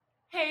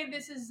Hey,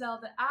 this is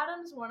Zelda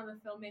Adams, one of the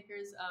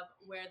filmmakers of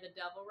Where the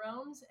Devil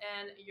Roams,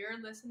 and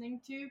you're listening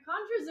to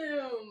Contra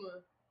Zoom.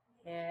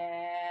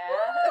 Yeah.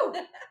 Woo!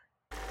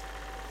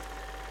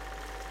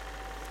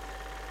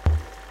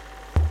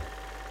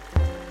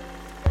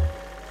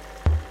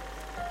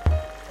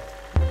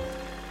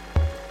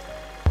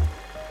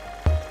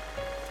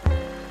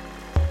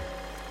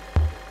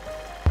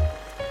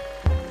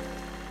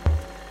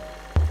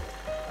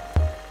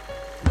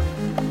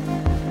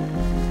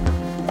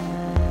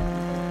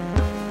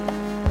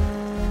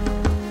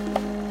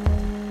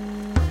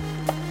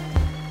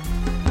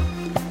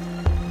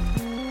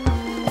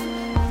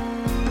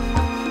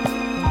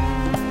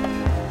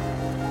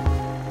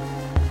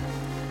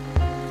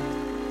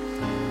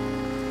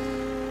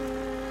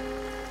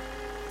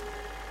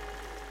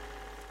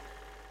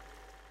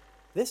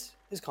 This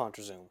is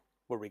Contra Zoom,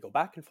 where we go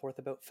back and forth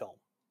about film.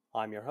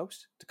 I'm your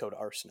host, Dakota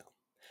Arsenault.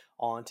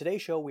 On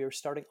today's show, we are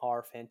starting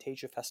our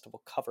Fantasia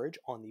Festival coverage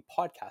on the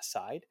podcast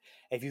side.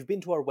 If you've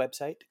been to our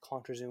website,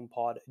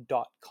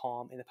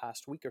 contrazoompod.com, in the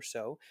past week or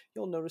so,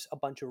 you'll notice a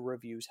bunch of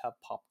reviews have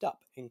popped up,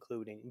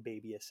 including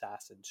Baby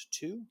Assassins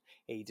 2,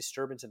 A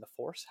Disturbance in the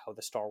Force, How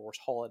the Star Wars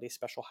Holiday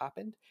Special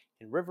Happened,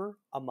 and River,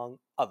 among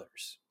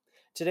others.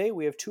 Today,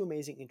 we have two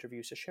amazing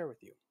interviews to share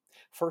with you.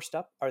 First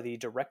up are the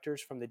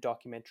directors from the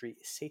documentary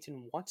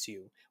Satan Wants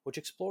You, which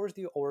explores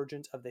the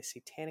origins of the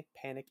satanic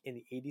panic in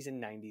the 80s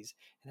and 90s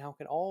and how it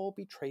can all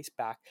be traced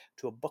back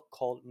to a book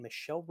called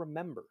Michelle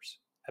Remembers,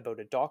 about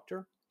a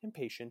doctor and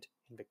patient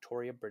in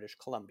Victoria, British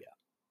Columbia.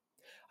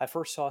 I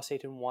first saw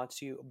Satan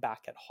Wants You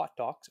back at Hot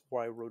Docs,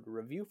 where I wrote a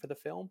review for the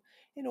film,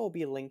 and it will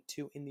be linked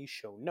to in the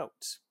show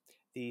notes.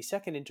 The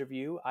second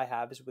interview I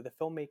have is with the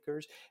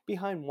filmmakers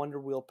behind Wonder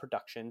Wheel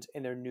Productions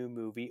and their new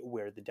movie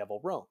Where the Devil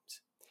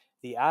Roams.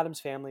 The Addams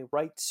family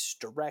writes,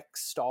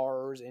 directs,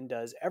 stars, and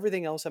does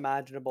everything else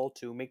imaginable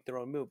to make their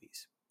own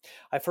movies.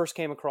 I first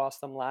came across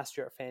them last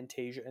year at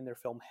Fantasia in their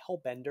film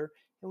Hellbender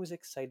and was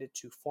excited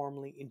to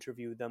formally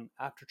interview them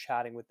after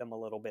chatting with them a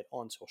little bit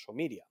on social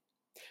media.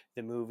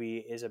 The movie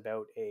is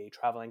about a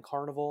traveling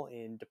carnival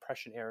in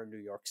Depression-era New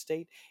York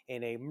State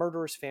and a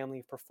murderous family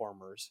of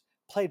performers,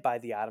 played by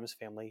the Addams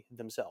family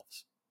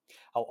themselves.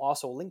 I'll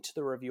also link to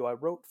the review I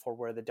wrote for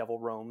Where the Devil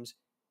Roams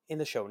in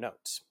the show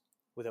notes.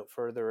 Without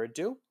further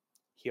ado,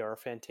 here are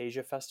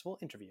Fantasia Festival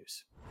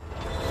interviews.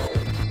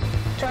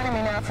 Joining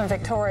me now from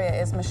Victoria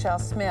is Michelle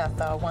Smith,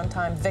 a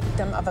one-time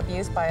victim of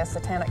abuse by a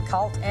satanic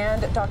cult,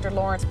 and Dr.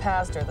 Lawrence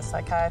Pastor, the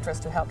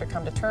psychiatrist who helped her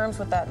come to terms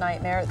with that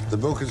nightmare. The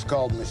book is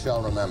called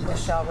Michelle Remembers.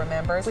 Michelle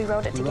Remembers. We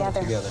wrote it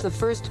together. It's the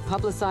first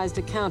publicized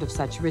account of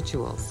such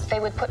rituals. They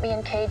would put me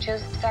in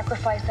cages,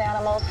 sacrifice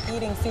animals.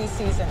 Eating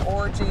feces and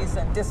orgies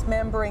and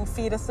dismembering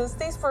fetuses.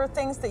 These were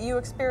things that you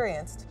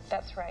experienced.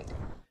 That's right.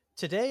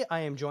 Today,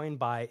 I am joined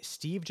by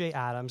Steve J.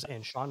 Adams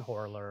and Sean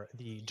Horler,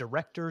 the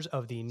directors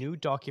of the new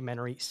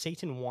documentary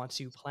Satan Wants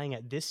You, playing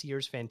at this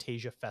year's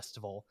Fantasia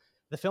Festival.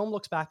 The film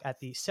looks back at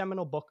the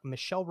seminal book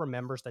Michelle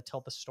Remembers that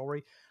tells the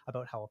story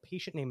about how a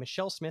patient named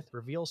Michelle Smith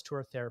reveals to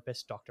her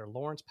therapist, Dr.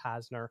 Lawrence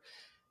Pasner,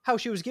 how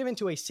she was given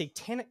to a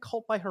satanic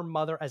cult by her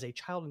mother as a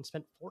child and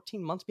spent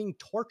 14 months being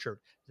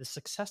tortured. The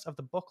success of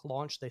the book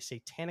launched the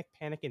satanic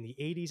panic in the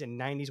 80s and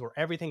 90s, where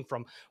everything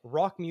from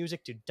rock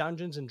music to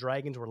Dungeons and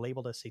Dragons were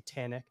labeled as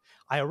satanic.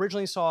 I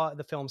originally saw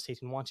the film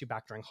Satan Wants You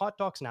back during Hot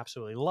Docs and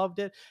absolutely loved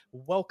it.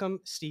 Welcome,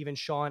 Steve and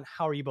Sean.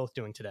 How are you both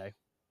doing today?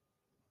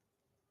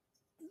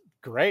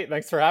 Great.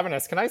 Thanks for having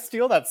us. Can I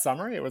steal that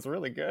summary? It was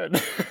really good.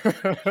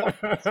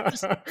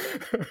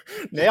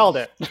 Nailed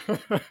it.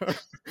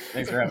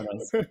 Thanks for having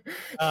us.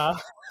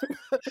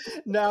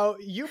 Now,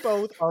 you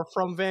both are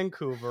from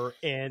Vancouver,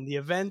 and the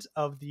event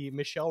of the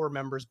Michelle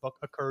Remembers book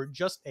occurred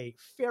just a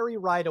ferry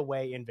ride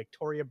away in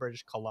Victoria,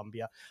 British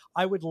Columbia.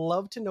 I would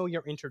love to know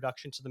your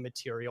introduction to the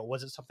material.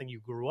 Was it something you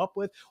grew up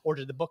with, or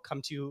did the book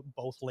come to you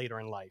both later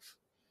in life?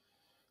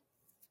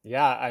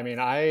 Yeah, I mean,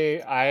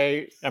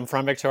 I am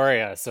from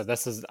Victoria, so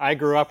I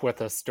grew up with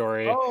this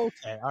story. Oh,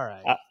 okay, all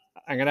right.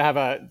 I'm gonna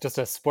have just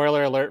a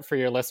spoiler alert for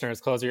your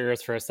listeners. Close your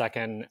ears for a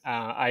second.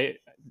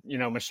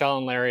 Michelle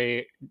and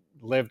Larry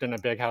lived in a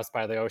big house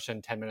by the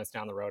ocean, 10 minutes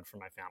down the road from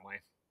my family.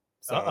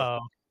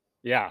 So,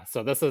 yeah,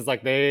 so this is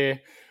like,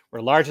 they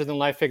were larger than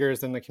life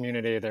figures in the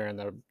community. They're in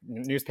the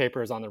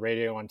newspapers, on the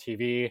radio, on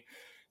TV.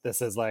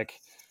 This is like,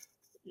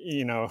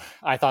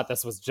 I thought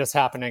this was just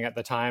happening at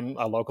the time,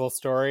 a local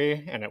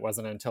story. And it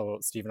wasn't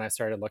until Steve and I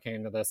started looking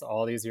into this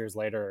all these years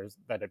later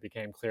that it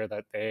became clear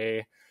that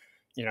they,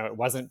 it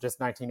wasn't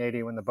just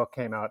 1980 when the book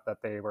came out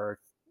that they were,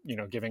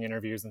 giving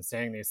interviews and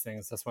saying these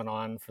things. This went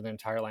on for the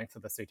entire length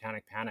of the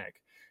Satanic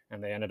Panic.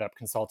 And they ended up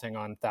consulting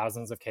on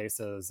thousands of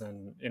cases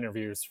and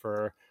interviews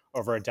for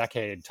over a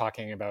decade,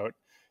 talking about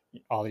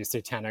all these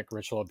satanic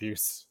ritual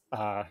abuse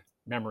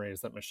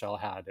memories that Michelle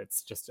had.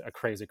 It's just a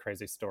crazy,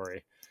 crazy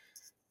story.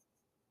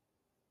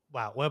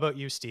 Wow. What about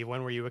you, Steve?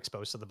 When were you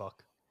exposed to the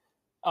book?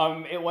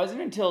 It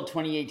wasn't until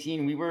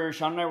 2018.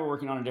 Sean and I were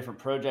working on a different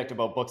project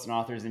about books and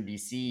authors in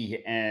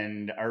BC,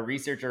 and our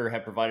researcher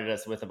had provided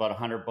us with about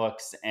 100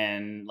 books.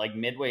 And like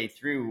midway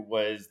through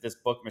was this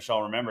book,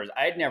 Michelle Remembers.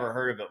 I had never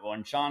heard of it, but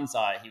when Sean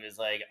saw it, he was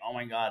like, "Oh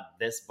my God,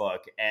 this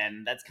book!"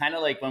 And that's kind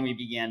of like when we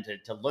began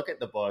to look at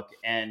the book.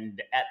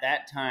 And at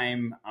that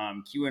time,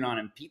 QAnon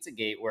and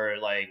Pizzagate were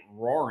like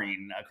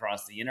roaring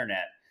across the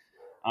internet.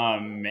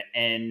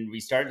 And we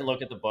started to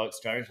look at the book,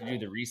 started to do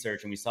the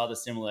research, and we saw the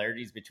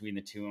similarities between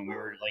the two, and we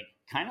were like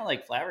kind of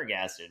like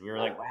flabbergasted. We were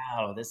like,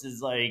 wow, this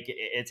is like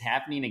it's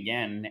happening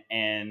again.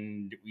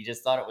 And we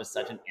just thought it was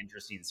such an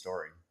interesting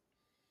story.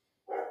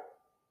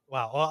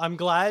 Wow. Well, I'm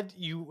glad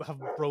you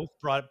have both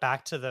brought it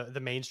back to the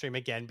mainstream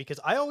again, because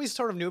I always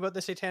sort of knew about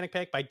the Satanic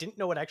Panic, but I didn't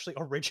know it actually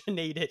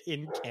originated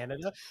in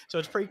Canada. So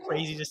it's pretty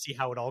crazy to see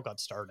how it all got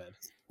started.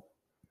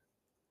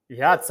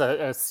 Yeah, it's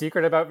a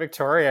secret about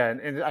Victoria.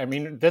 And I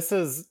mean, this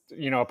is,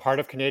 a part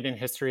of Canadian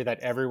history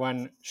that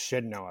everyone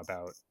should know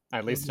about.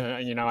 At least,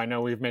 I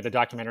know we've made a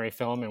documentary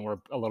film and we're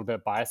a little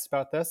bit biased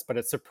about this, but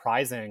it's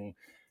surprising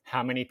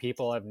how many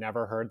people have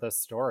never heard this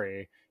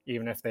story,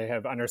 even if they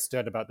have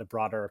understood about the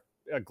broader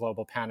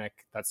global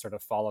panic that sort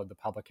of followed the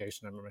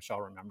publication of Michelle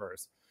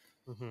Remembers.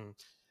 Mm-hmm.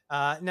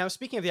 Now,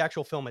 speaking of the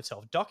actual film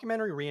itself,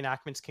 documentary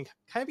reenactments can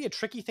kind of be a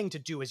tricky thing to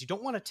do, as you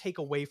don't want to take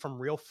away from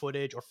real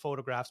footage or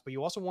photographs, but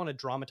you also want to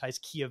dramatize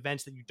key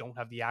events that you don't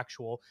have the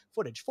actual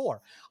footage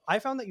for. I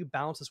found that you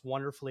balance this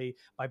wonderfully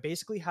by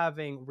basically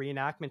having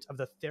reenactments of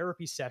the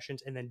therapy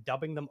sessions and then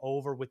dubbing them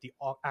over with the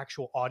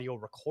actual audio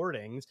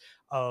recordings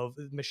of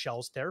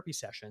Michelle's therapy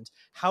sessions.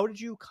 How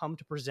did you come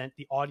to present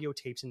the audio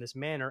tapes in this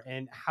manner,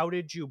 and how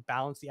did you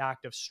balance the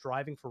act of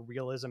striving for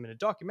realism in a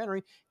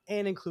documentary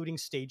and including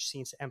stage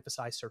scenes to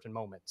emphasize certain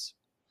moments?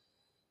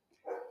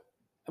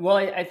 Well,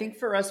 I think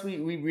for us, we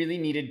really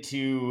needed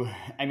to,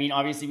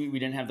 obviously we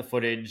didn't have the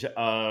footage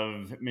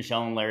of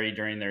Michelle and Larry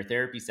during their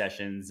therapy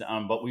sessions,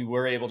 but we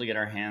were able to get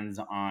our hands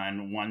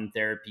on one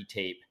therapy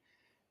tape.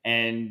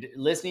 And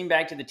listening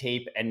back to the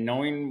tape and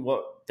knowing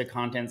what the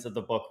contents of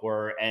the book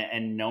were,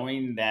 and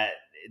knowing that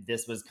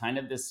this was kind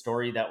of this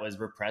story that was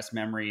repressed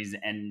memories,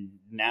 and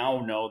now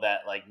know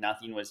that like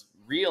nothing was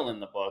real in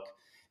the book,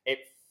 it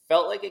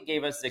felt like it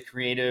gave us the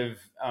creative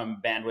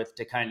bandwidth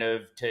to kind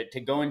of to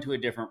go into a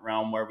different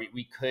realm where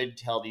we could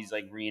tell these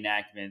like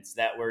reenactments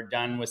that were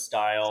done with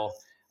style,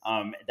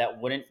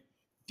 that wouldn't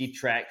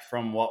detract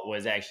from what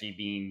was actually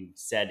being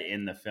said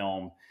in the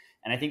film.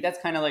 And I think that's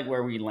kind of like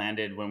where we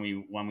landed when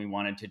we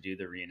wanted to do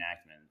the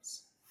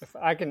reenactments. If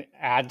I can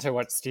add to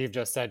what Steve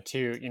just said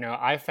too,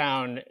 I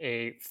found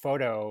a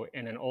photo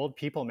in an old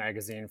People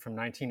magazine from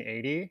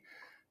 1980.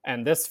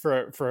 And this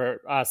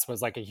for us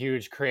was like a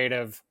huge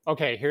creative,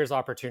 okay, here's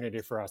opportunity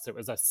for us. It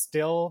was a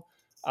still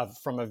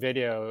from a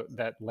video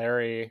that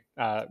Larry,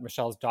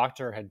 Michelle's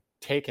doctor, had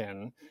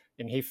taken.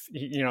 And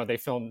they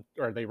filmed,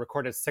 or they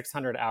recorded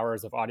 600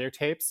 hours of audio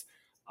tapes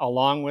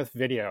along with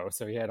video.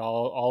 So he had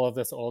all of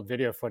this old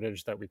video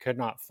footage that we could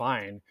not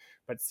find.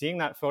 But seeing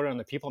that photo in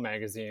the People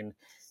magazine,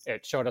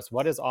 it showed us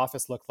what his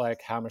office looked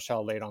like, how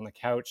Michelle laid on the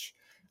couch,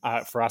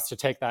 for us to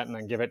take that and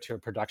then give it to a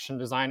production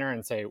designer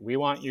and say, we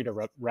want you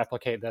to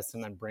replicate this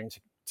and then bring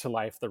to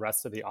life the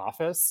rest of the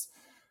office.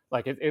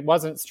 Like it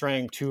wasn't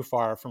straying too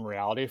far from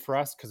reality for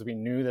us, because we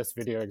knew this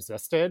video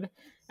existed,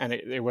 and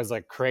it was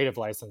like creative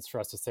license for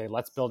us to say,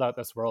 let's build out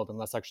this world and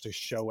let's actually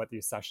show what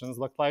these sessions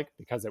looked like,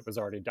 because it was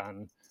already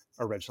done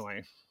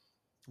originally.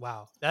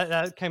 Wow,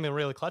 that came in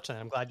really clutch, and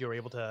I'm glad you were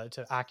able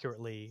to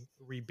accurately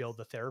rebuild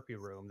the therapy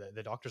room,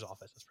 the doctor's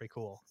office. That's pretty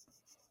cool.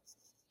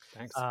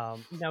 Thanks.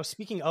 Now,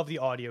 speaking of the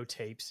audio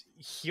tapes,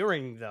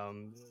 hearing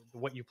them,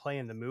 what you play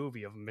in the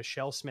movie of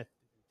Michelle Smith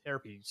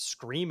therapy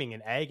screaming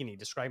in agony,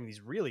 describing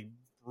these really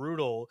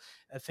brutal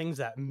things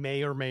that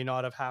may or may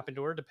not have happened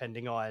to her,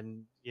 depending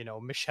on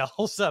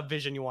Michelle's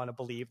vision you want to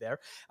believe there,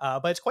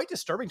 but it's quite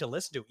disturbing to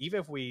listen to,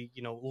 even if we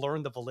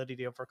learn the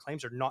validity of her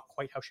claims are not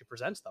quite how she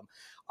presents them.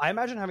 I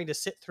imagine having to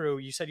sit through,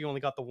 you said you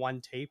only got the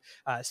one tape,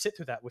 sit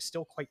through that was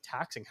still quite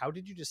taxing. How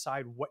did you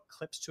decide what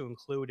clips to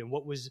include and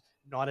what was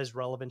not as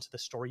relevant to the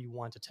story you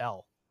want to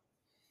tell?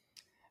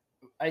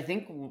 I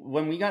think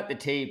when we got the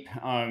tape,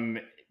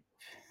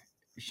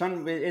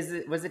 Sean,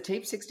 was the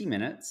tape 60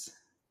 minutes?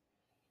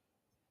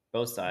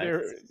 Both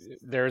sides.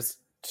 There's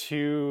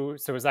two,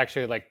 so it was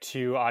actually like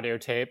two audio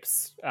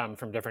tapes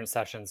from different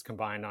sessions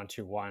combined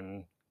onto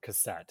one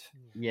cassette.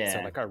 Yeah.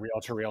 So like a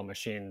reel-to-reel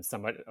machine.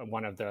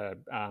 One of the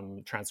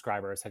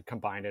transcribers had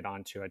combined it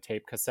onto a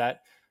tape cassette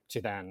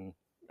to then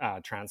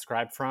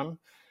transcribe from.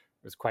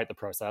 It was quite the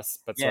process.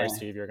 But sorry,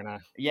 Steve, you're gonna.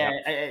 Yeah.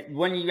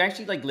 When you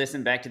actually like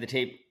listen back to the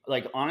tape,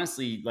 like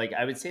honestly, like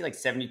I would say like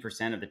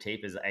 70% of the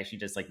tape is actually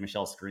just like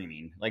Michelle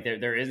screaming. Like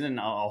there isn't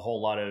a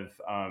whole lot of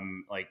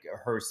like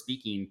her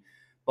speaking.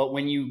 But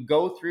when you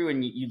go through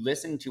and you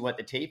listen to what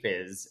the tape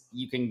is,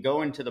 you can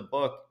go into the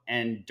book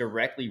and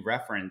directly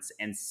reference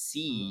and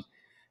see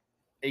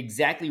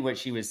exactly what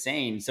she was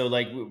saying. So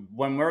like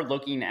when we're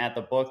looking at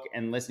the book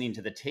and listening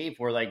to the tape,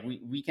 we're like,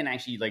 we can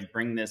actually like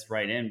bring this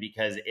right in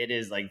because it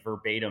is like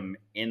verbatim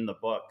in the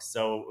book.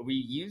 So we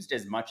used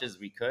as much as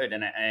we could.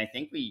 And I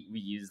think we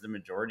used the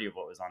majority of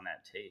what was on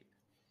that tape.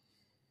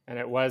 And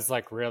it was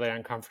like really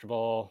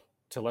uncomfortable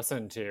to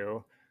listen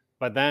to.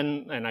 But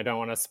then, and I don't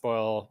want to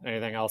spoil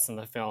anything else in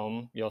the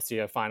film, you'll see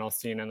a final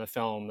scene in the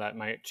film that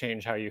might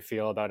change how you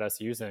feel about us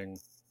using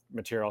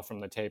material from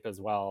the tape as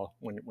well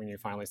when you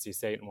finally see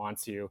Satan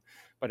Wants You.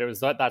 But it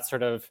was that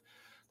sort of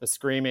the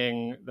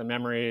screaming, the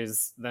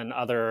memories, then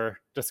other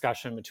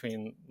discussion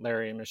between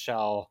Larry and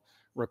Michelle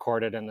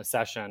recorded in the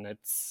session. It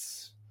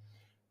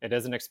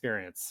is an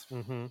experience.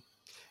 Mm-hmm.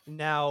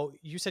 Now,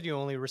 you said you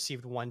only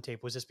received one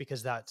tape. Was this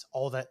because that's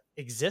all that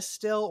exists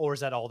still, or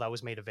is that all that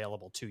was made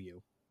available to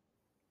you?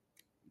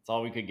 It's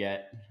all we could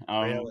get.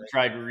 Really?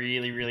 Tried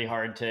really, really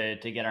hard to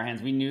get our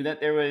hands. We knew that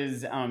there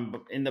was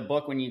in the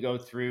book when you go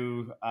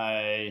through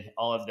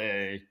all of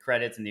the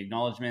credits and the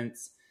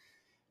acknowledgments,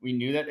 we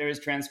knew that there was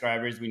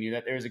transcribers. We knew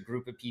that there was a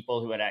group of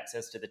people who had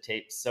access to the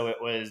tapes. So it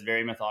was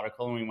very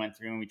methodical, and we went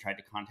through and we tried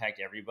to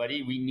contact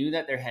everybody. We knew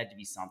that there had to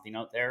be something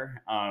out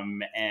there,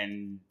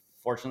 and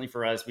fortunately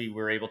for us, we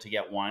were able to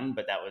get one,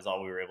 but that was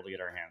all we were able to get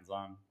our hands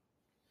on.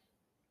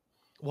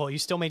 Well, you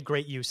still made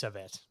great use of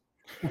it.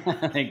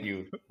 Thank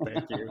you.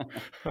 Thank you.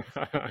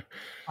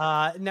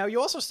 Now,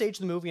 you also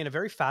staged the movie in a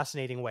very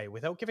fascinating way.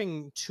 Without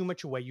giving too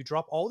much away, you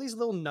drop all these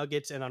little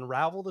nuggets and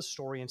unravel the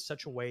story in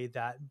such a way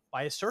that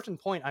by a certain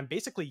point, I'm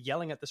basically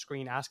yelling at the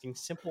screen, asking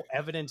simple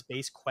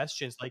evidence-based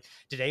questions like,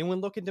 did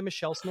anyone look into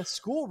Michelle Smith's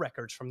school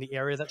records from the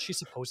area that she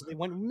supposedly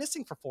went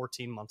missing for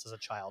 14 months as a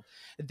child?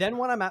 Then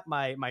when I'm at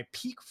my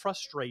peak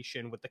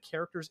frustration with the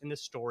characters in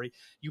this story,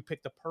 you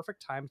pick the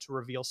perfect time to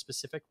reveal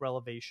specific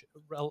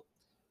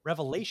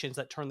revelations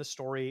that turn the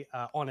story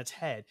on its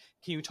head.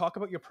 Can you talk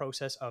about your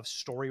process of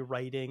story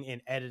writing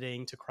and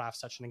editing to craft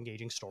such an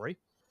engaging story?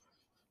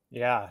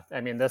 Yeah,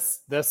 I mean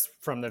this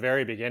from the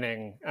very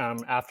beginning,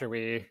 after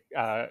we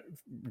had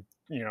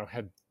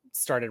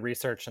started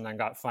research and then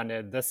got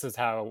funded, this is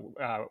how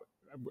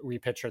we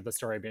pictured the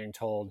story being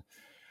told.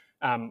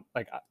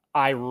 Like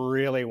I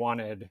really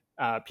wanted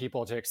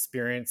people to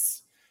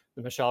experience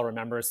the Michelle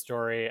Remembers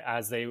story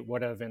as they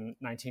would have in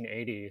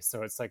 1980.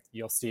 So it's like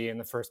you'll see in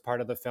the first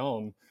part of the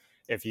film,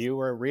 if you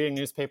were reading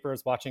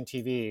newspapers, watching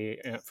TV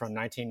from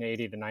 1980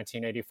 to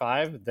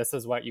 1985, this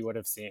is what you would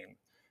have seen.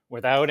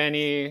 Without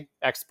any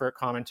expert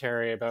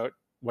commentary about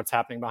what's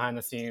happening behind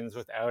the scenes,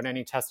 without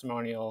any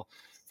testimonial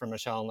from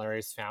Michelle and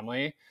Larry's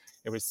family,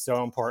 it was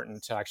so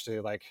important to actually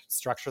like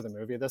structure the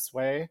movie this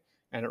way.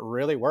 And it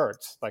really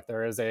worked. Like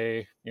there is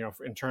a,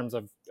 in terms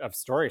of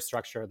story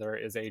structure, there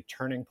is a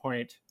turning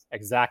point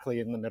exactly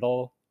in the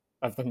middle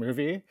of the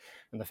movie.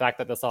 And the fact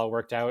that this all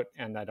worked out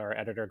and that our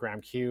editor, Graham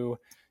Q,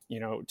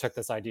 took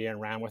this idea and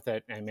ran with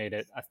it and made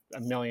it a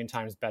million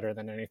times better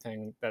than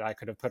anything that I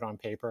could have put on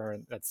paper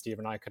and that Steve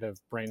and I could have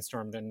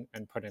brainstormed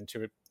and put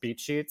into beat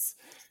sheets.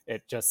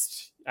 It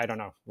just, I don't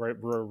know,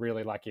 we're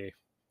really lucky.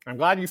 I'm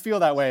glad you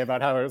feel that way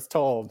about how it was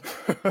told.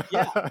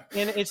 Yeah,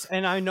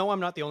 and I know I'm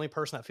not the only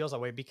person that feels that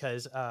way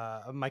because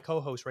my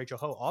co-host Rachel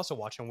Ho also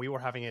watched, and we were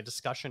having a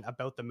discussion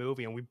about the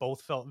movie, and we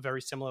both felt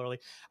very similarly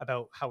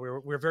about how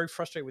we're very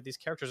frustrated with these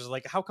characters. It's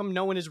like, how come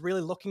no one is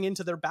really looking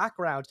into their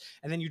background?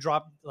 And then you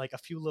drop like a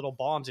few little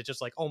bombs. It's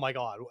just like, oh my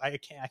god, I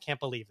can't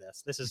believe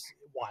this. This is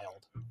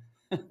wild.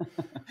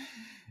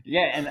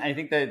 Yeah, and I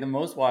think that the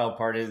most wild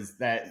part is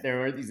that there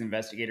were these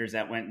investigators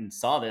that went and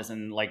saw this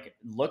and like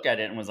looked at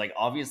it and was like,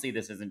 obviously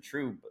this isn't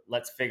true, but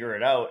let's figure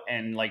it out.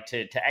 And like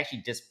to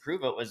actually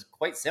disprove it was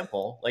quite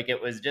simple. Like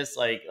it was just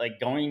like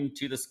going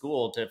to the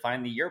school to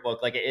find the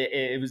yearbook. Like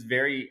it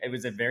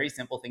was a very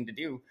simple thing to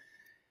do.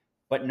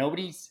 But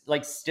nobody's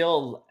like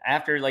still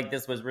after like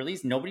this was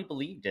released, nobody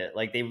believed it.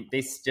 Like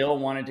they still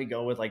wanted to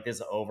go with like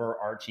this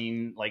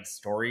overarching like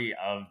story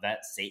of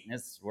that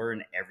Satanists were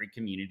in every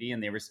community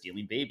and they were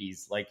stealing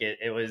babies. Like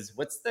it was,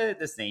 what's the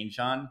saying,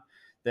 Sean?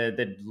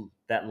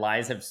 That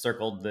lies have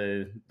circled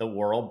the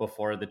world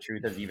before the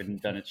truth has even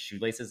done its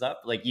shoelaces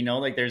up. Like,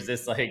 like there's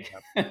this like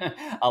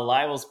a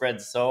lie will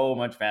spread so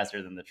much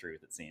faster than the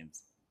truth, it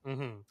seems.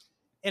 Mm-hmm.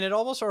 And it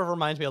almost sort of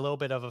reminds me a little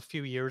bit of a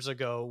few years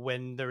ago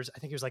when I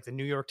think it was like the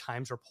New York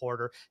Times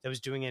reporter that was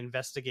doing an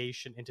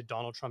investigation into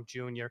Donald Trump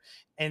Jr.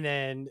 And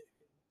then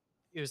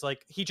it was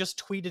like, he just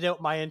tweeted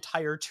out my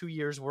entire 2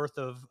 years worth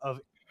of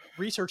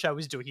research I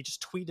was doing. He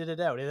just tweeted it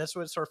out. And that's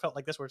what it sort of felt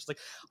like this, where it's like,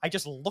 I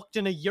just looked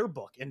in a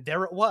yearbook and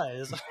there it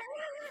was.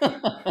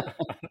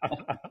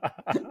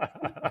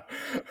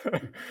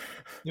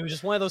 It was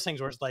just one of those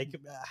things where it's like,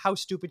 how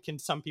stupid can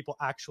some people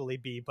actually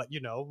be? But,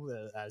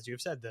 as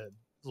you've said, the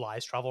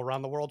lies travel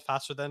around the world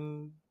faster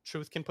than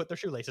truth can put their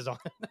shoelaces on.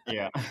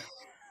 Yeah.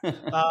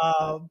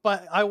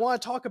 But I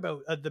want to talk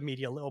about the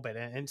media a little bit,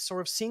 and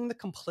sort of seeing the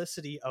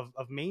complicity of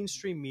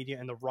mainstream media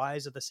and the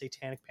rise of the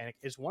satanic panic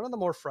is one of the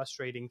more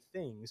frustrating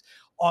things.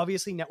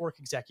 Obviously, network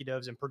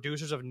executives and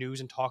producers of news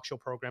and talk show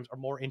programs are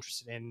more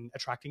interested in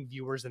attracting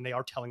viewers than they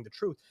are telling the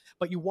truth.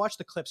 But you watch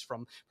the clips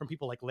from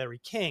people like Larry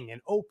King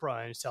and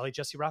Oprah and Sally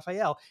Jesse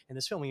Raphael in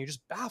this film, and you're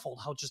just baffled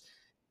how just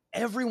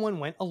everyone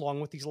went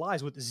along with these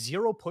lies with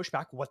zero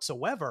pushback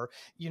whatsoever.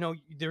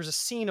 There's a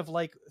scene of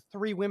like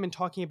three women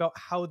talking about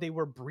how they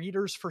were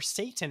breeders for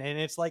Satan, and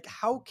it's like,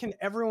 how can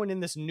everyone in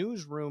this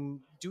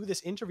newsroom do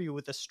this interview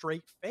with a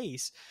straight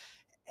face?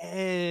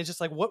 And it's just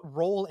like, what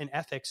role in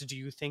ethics do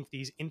you think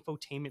these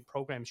infotainment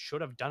programs should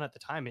have done at the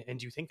time, and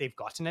do you think they've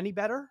gotten any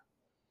better?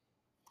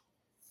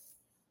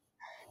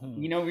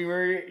 We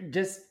were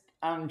just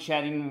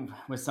chatting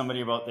with somebody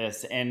about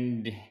this,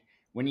 and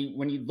when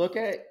you look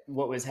at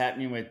what was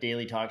happening with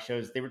daily talk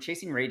shows, they were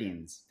chasing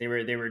ratings. They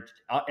were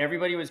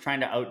everybody was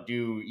trying to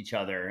outdo each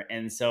other,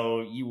 and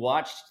so you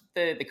watched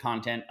the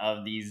content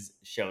of these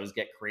shows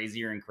get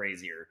crazier and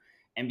crazier.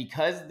 And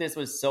because this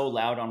was so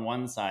loud on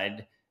one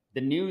side,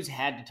 the news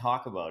had to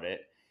talk about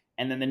it,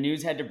 and then the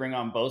news had to bring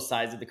on both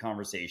sides of the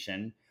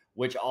conversation,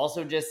 which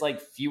also just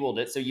like fueled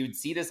it. So you would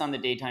see this on the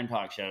daytime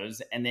talk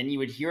shows, and then you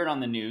would hear it on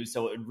the news.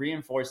 So it would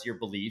reinforce your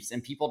beliefs,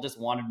 and people just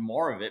wanted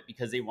more of it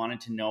because they wanted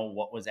to know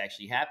what was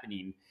actually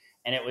happening.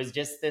 And it was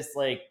just this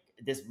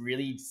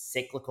really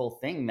cyclical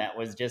thing that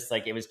was just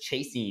like, it was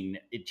chasing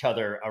each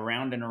other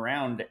around and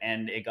around,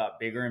 and it got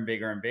bigger and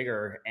bigger and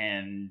bigger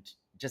and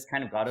just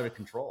kind of got out of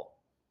control.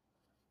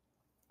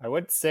 I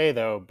would say,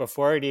 though,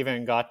 before it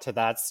even got to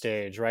that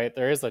stage, right,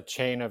 there is a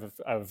chain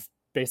of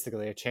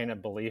basically a chain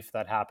of belief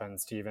that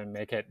happens to even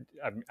make it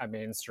a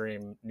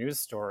mainstream news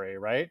story,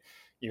 right?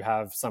 You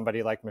have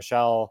somebody like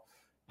Michelle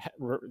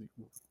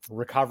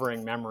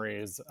recovering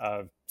memories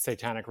of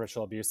satanic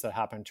ritual abuse that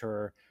happened to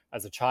her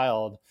as a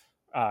child,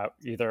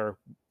 either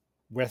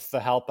with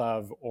the help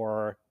of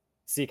or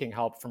seeking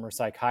help from her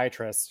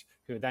psychiatrist,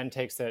 who then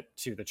takes it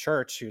to the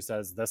church, who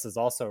says this is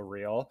also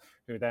real,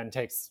 who then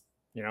takes,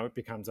 it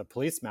becomes a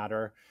police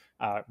matter.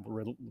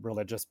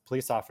 Religious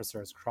police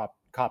officers,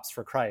 cops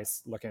for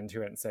Christ, look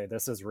into it and say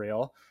this is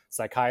real.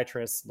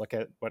 Psychiatrists look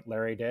at what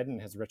Larry did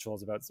and his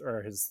rituals about,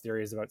 or his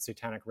theories about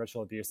satanic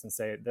ritual abuse, and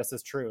say this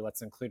is true.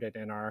 Let's include it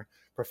in our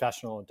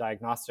professional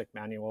diagnostic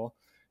manual,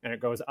 and it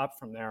goes up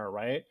from there,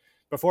 right?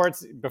 Before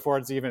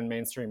it's even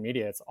mainstream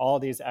media, it's all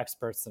these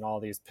experts and all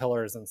these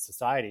pillars in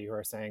society who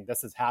are saying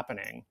this is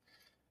happening,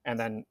 and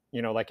then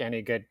like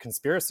any good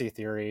conspiracy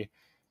theory,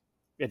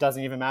 it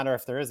doesn't even matter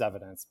if there is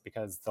evidence,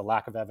 because the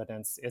lack of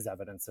evidence is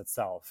evidence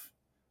itself.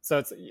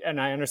 So and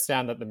I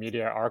understand that the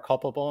media are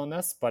culpable in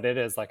this, but it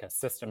is like a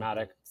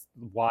systematic,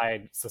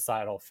 wide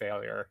societal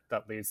failure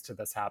that leads to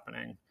this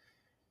happening.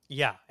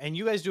 Yeah, and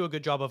you guys do a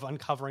good job of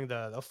uncovering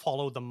the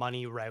follow the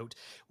money route,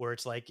 where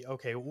it's like,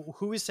 okay,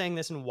 who is saying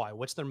this and why?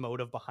 What's their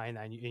motive behind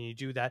that? And you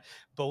do that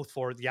both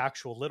for the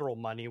actual literal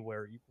money,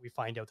 where we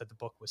find out that the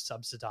book was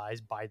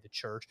subsidized by the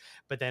church,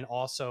 but then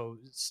also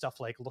stuff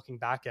like looking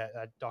back at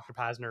Dr.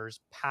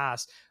 Pasner's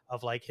past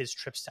of like his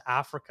trips to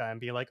Africa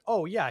and being like,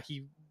 oh yeah,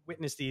 he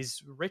witnessed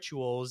these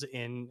rituals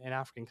in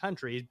African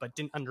countries, but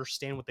didn't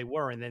understand what they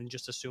were, and then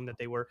just assumed that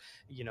they were,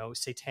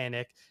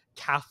 satanic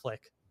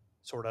Catholic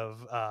sort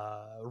of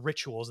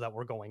rituals that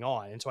were going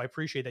on. And so I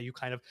appreciate that you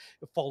kind of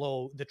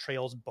follow the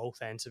trails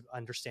both ends to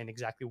understand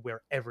exactly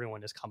where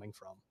everyone is coming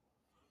from.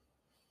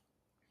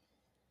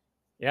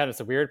 Yeah,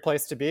 it's a weird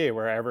place to be,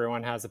 where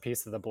everyone has a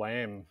piece of the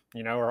blame,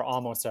 or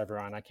almost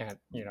everyone. I can't,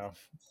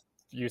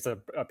 use a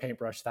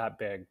paintbrush that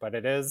big, but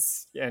it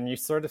is. And you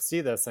sort of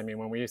see this. I mean,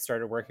 when we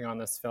started working on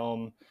this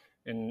film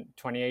in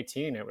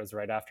 2018, it was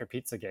right after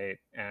Pizzagate,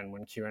 and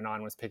when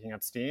QAnon was picking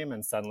up steam,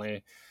 and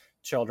suddenly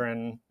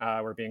children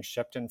were being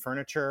shipped in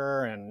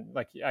furniture. And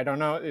like, I don't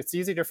know, it's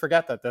easy to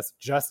forget that this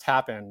just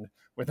happened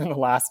within the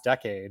last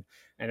decade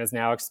and is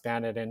now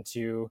expanded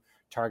into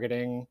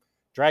targeting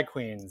drag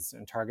queens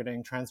and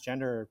targeting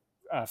transgender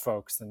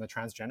folks in the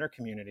transgender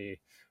community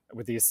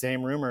with these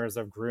same rumors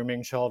of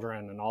grooming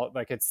children and all.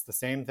 Like, it's the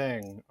same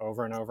thing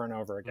over and over and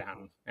over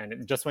again.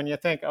 And just when you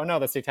think, oh no,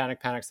 the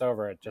satanic panic's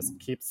over, it just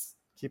keeps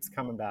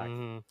coming back.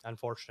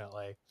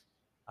 Unfortunately.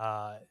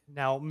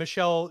 Now,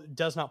 Michelle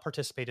does not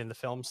participate in the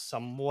film,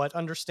 somewhat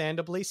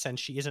understandably,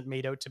 since she isn't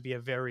made out to be a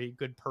very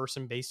good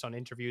person based on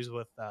interviews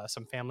with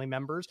some family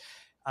members.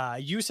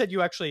 You said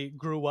you actually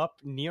grew up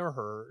near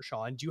her,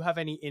 Sean. Do you have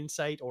any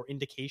insight or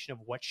indication of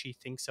what she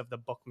thinks of the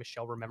book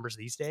Michelle remembers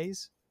these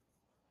days?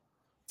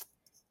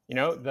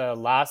 The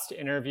last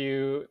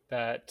interview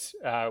that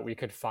we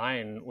could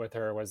find with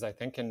her was, I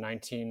think, in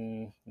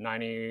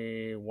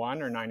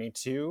 1991 or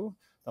 92.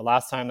 The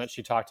last time that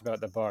she talked about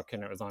the book,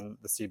 and it was on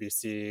the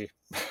CBC.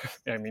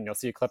 I mean, you'll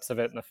see clips of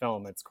it in the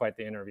film. It's quite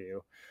the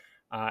interview.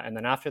 And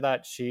then after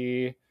that,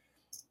 she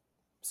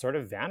sort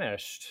of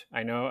vanished.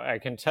 I know I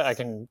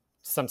can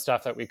some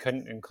stuff that we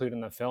couldn't include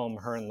in the film.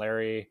 Her and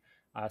Larry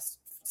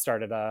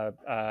started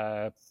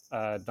a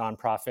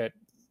nonprofit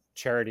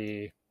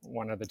charity,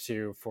 one of the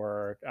two,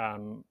 for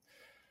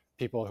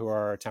people who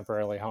are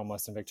temporarily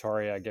homeless in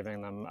Victoria,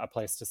 giving them a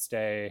place to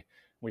stay.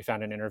 We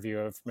found an interview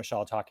of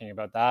Michelle talking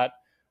about that.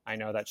 I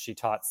know that she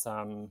taught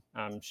some.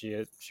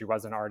 She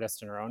was an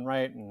artist in her own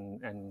right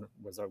and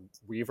was a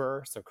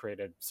weaver, so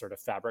created sort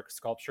of fabric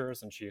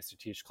sculptures. And she used to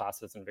teach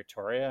classes in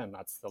Victoria, and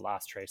that's the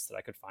last trace that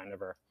I could find of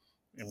her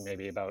in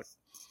maybe about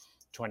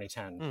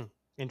 2010.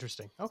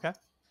 Interesting. Okay,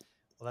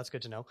 well, that's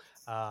good to know.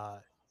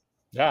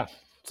 Yeah,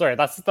 sorry,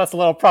 that's a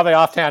little probably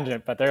off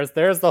tangent, but there's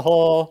the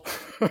whole.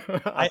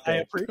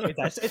 I appreciate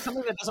that. It's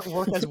something that doesn't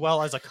work as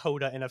well as a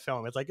coda in a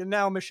film. It's like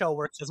now Michelle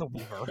works as a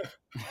weaver.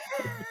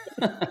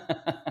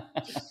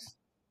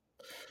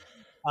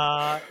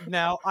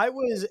 Now, I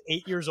was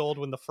 8 years old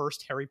when the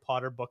first Harry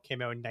Potter book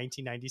came out in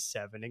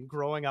 1997, and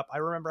growing up, I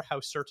remember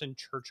how certain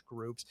church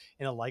groups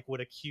and the like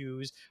would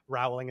accuse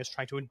Rowling as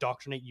trying to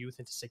indoctrinate youth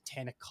into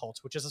satanic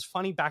cults, which is as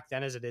funny back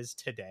then as it is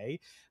today.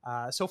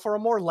 So for a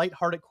more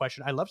lighthearted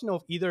question, I'd love to know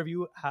if either of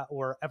you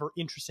were ever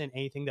interested in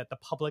anything that the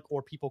public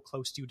or people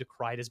close to you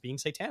decried as being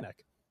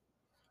satanic.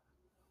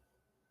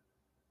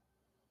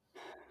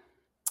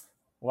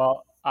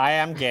 Well, I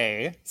am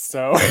gay,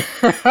 so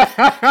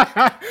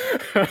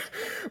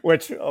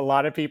which a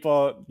lot of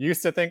people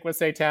used to think was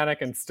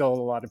satanic, and still a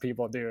lot of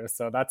people do.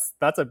 So that's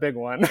a big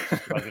one. I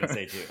was going to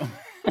say too.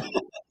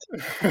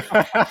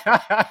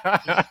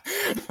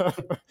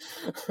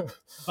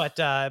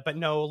 But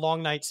no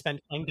long nights spent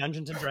playing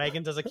Dungeons and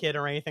Dragons as a kid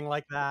or anything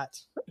like that.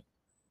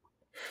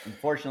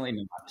 Unfortunately,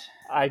 not.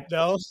 I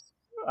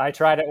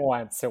tried it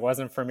once. It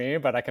wasn't for me,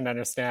 but I can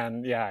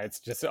understand. Yeah, it's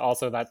just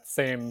also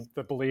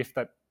the belief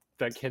that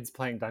kids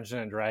playing Dungeons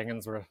and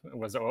Dragons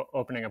was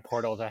opening a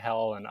portal to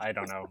hell, and I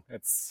don't know.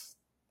 It's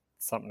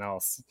something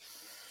else.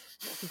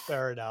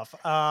 Fair enough.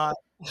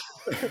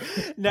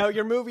 Now,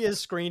 your movie is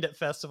screened at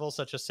festivals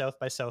such as South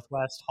by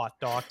Southwest, Hot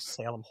Docs,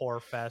 Salem Horror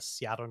Fest,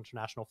 Seattle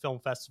International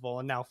Film Festival,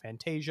 and now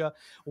Fantasia.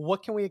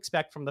 What can we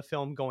expect from the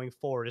film going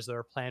forward? Is there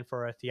a plan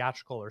for a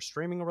theatrical or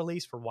streaming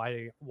release for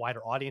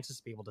wider audiences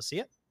to be able to see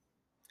it?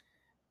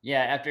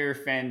 Yeah, after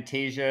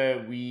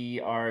Fantasia, we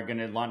are going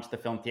to launch the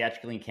film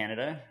theatrically in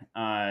Canada.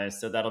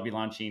 So that'll be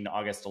launching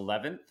August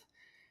 11th.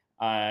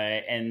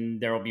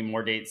 And there will be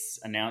more dates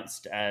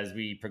announced as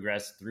we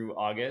progress through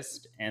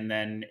August. And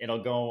then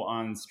it'll go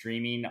on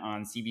streaming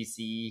on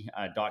CBC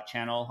Dot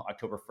Channel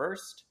October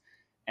 1st.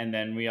 And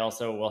then we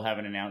also will have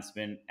an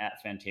announcement at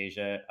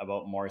Fantasia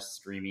about more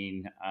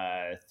streaming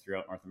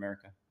throughout North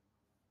America.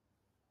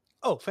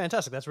 Oh,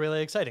 fantastic. That's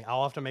really exciting.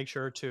 I'll have to make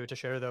sure to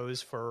share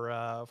those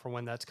for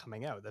when that's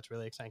coming out. That's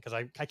really exciting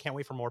because I can't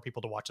wait for more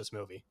people to watch this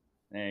movie.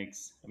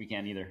 Thanks. We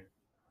can't either.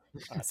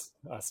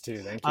 Us too.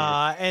 Thank you.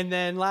 And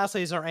then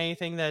lastly, is there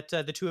anything that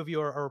the two of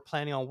you are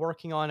planning on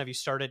working on? Have you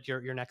started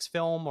your next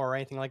film or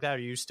anything like that? Or are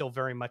you still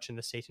very much in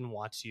the Satan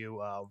Wants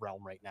You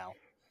realm right now?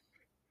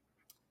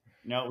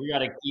 No, we got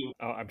to keep.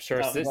 Oh, I'm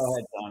sure. Go ahead,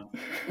 Don.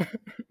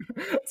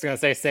 I was going to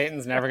say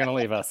Satan's never going to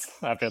leave us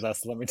after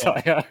this. Let me tell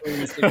you. We're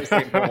going to stick with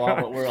Satan for a while,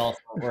 but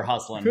we're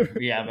hustling.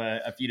 We have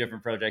a few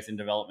different projects in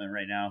development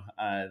right now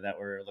that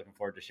we're looking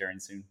forward to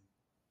sharing soon.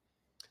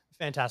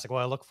 Fantastic.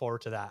 Well, I look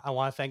forward to that. I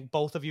want to thank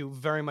both of you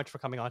very much for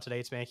coming on today.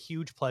 It's been a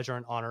huge pleasure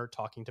and honor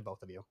talking to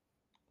both of you.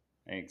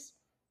 Thanks.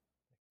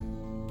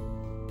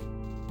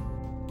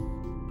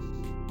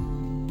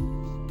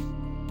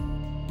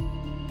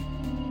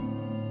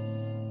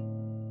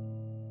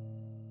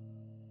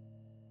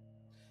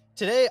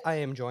 Today, I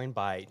am joined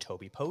by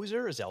Toby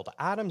Poser, Zelda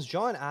Adams,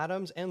 John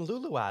Adams, and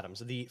Lulu Adams,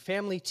 the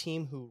family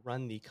team who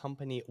run the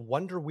company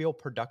Wonder Wheel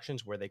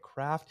Productions, where they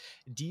craft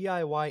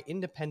DIY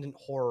independent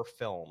horror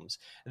films.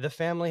 The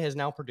family has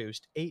now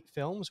produced 8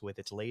 films, with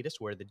its latest,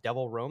 Where the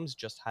Devil Roams,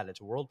 just had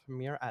its world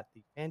premiere at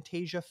the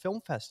Fantasia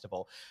Film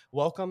Festival.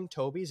 Welcome,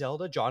 Toby,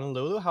 Zelda, John, and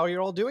Lulu. How are you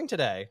all doing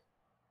today?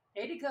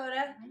 Hey,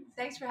 Dakota.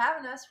 Thanks for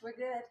having us. We're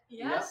good.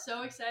 Yeah,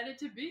 so excited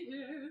to be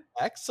here.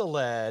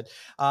 Excellent.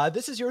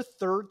 This is your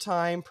third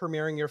time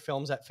premiering your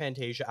films at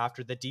Fantasia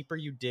after The Deeper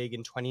You Dig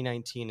in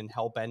 2019 and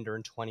Hellbender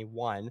in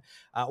 21.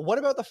 What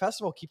about the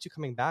festival keeps you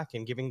coming back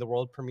and giving the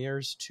world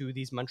premieres to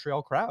these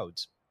Montreal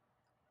crowds?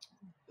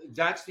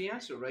 That's the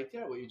answer right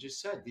there, what you just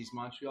said, these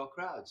Montreal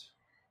crowds,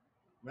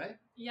 right?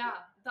 Yeah,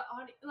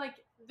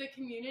 the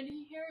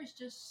community here is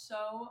just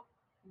so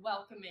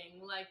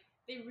welcoming. Like,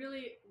 they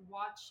really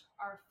watch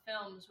our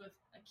films with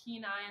a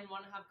keen eye and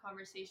want to have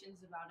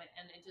conversations about it,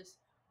 and it just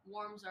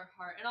warms our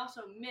heart. And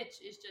also,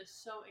 Mitch is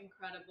just so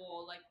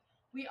incredible. Like,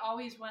 we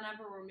always,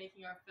 whenever we're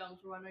making our films,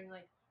 we're wondering,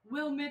 like,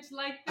 will Mitch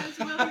like this?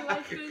 Will he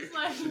like this?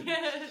 Like,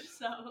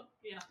 so,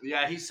 yeah.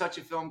 Yeah, he's such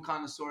a film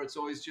connoisseur. It's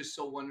always just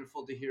so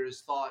wonderful to hear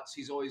his thoughts.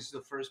 He's always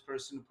the first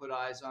person to put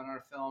eyes on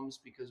our films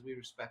because we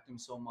respect him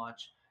so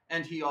much.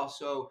 And he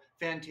also,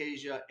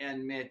 Fantasia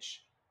and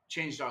Mitch,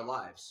 changed our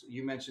lives.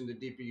 You mentioned The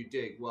Deeper You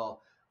Dig.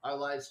 Well, our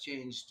lives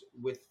changed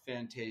with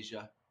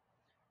Fantasia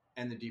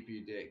and The Deeper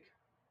You Dig.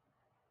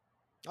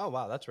 Oh,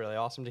 wow. That's really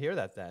awesome to hear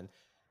that then.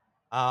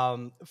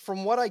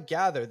 From what I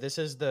gather, this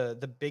is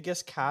the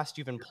biggest cast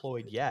you've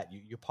employed yet.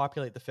 You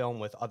populate the film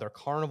with other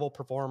carnival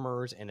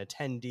performers and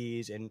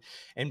attendees,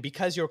 and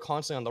because you're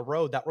constantly on the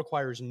road, that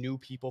requires new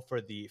people for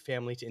the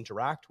family to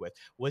interact with.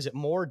 Was it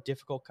more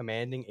difficult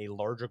commanding a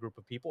larger group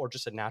of people, or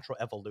just a natural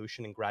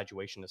evolution and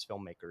graduation as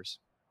filmmakers?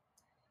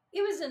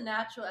 It was a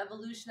natural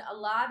evolution. A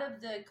lot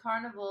of the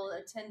carnival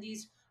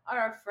attendees are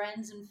our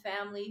friends and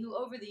family who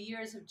over the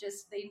years have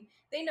just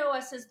they know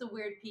us as the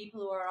weird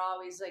people who are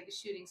always like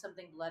shooting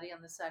something bloody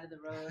on the side of the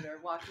road or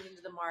walking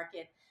into the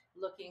market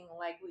looking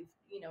like we've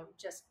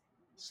just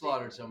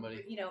Slaughtered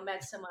somebody,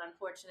 met someone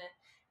unfortunate.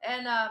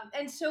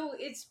 And so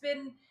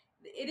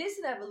it is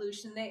an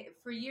evolution. They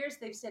for years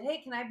they've said,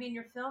 hey, can I be in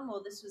your film?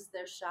 Well, this was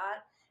their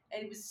shot,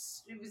 and it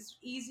was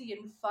easy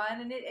and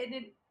fun, and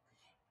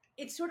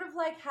it's sort of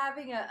like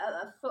having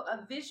a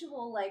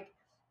visual, like,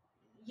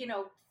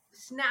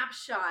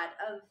 snapshot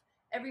of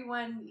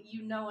everyone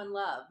you know and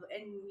love,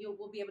 and you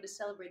will be able to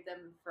celebrate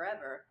them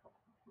forever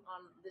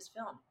on this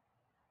film.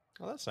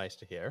 Oh, that's nice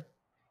to hear.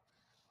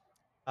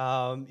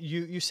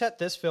 You set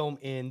this film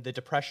in the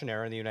Depression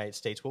era in the United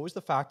States. What was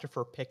the factor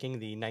for picking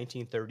the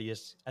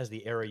 1930s as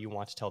the era you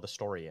want to tell the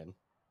story in?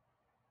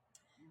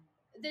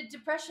 The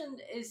Depression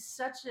is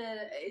such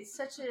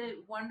a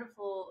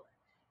wonderful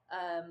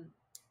um,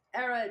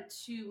 era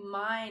to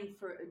mine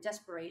for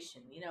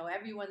desperation.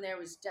 Everyone there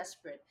was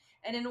desperate,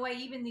 and in a way,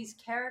 even these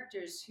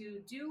characters who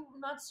do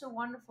not so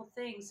wonderful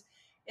things,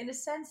 in a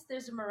sense,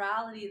 there's a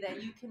morality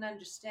that you can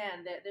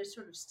understand. That they're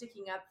sort of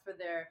sticking up for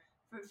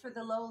for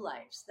the low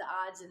lives, the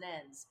odds and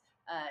ends,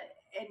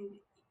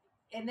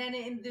 and then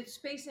in the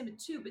space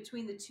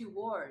between the two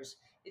wars,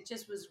 it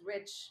just was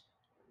rich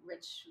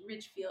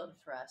field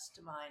for us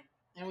to mine.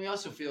 And we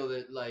also feel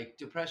that, like,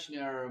 Depression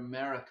era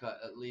America,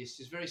 at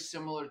least, is very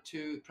similar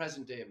to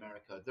present day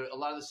America. A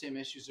lot of the same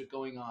issues are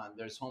going on.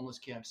 There's homeless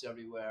camps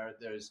everywhere.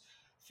 There's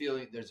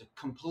a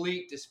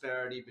complete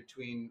disparity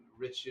between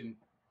rich and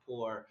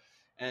poor,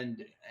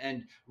 and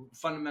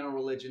fundamental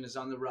religion is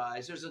on the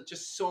rise. There's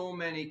just so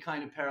many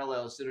kind of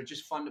parallels that are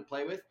just fun to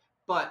play with.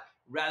 But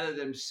rather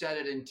than set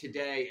it in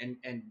today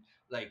and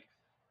like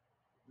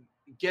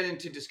get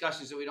into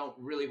discussions that we don't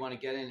really want to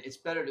get in, it's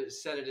better to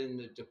set it in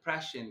the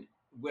Depression,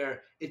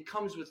 where it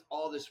comes with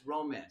all this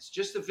romance.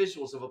 Just the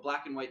visuals of a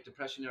black and white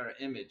Depression era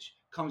image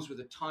comes with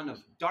a ton of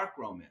dark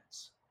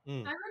romance. I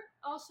would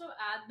also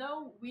add,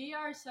 though, we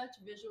are such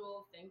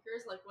visual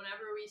thinkers. Like,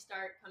 whenever we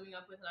start coming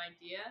up with an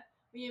idea,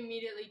 we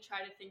immediately try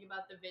to think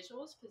about the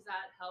visuals because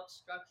that helps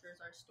structures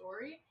our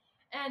story.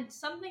 And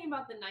something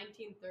about the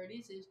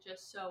 1930s is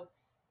just so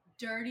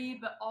dirty,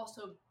 but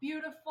also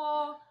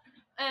beautiful.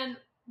 And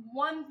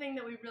one thing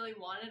that we really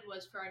wanted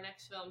was for our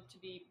next film to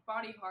be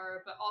body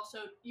horror, but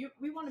also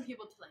we wanted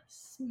people to like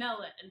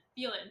smell it and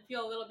feel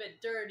a little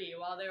bit dirty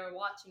while they were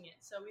watching it.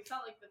 So we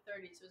felt like the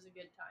 30s was a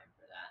good time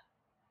for that.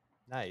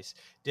 Nice.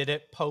 Did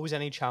it pose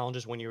any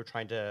challenges when you were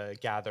trying to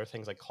gather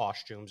things like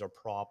costumes or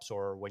props,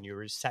 or when you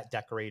were set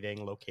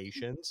decorating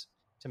locations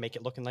to make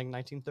it look in like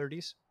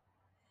 1930s?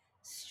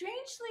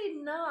 Strangely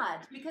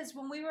not, because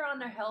when we were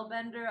on our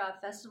Hellbender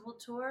festival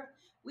tour,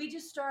 we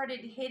just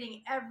started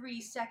hitting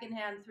every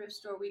secondhand thrift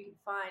store we could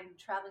find,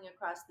 traveling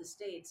across the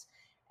states.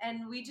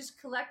 And we just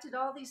collected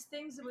all these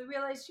things, and we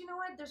realized, you know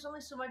what, there's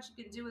only so much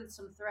you can do with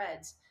some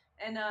threads.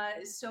 And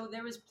so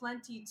there was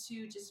plenty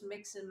to just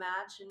mix and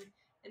match and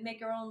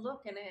make our own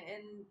look. And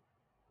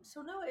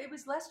so no, it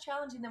was less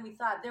challenging than we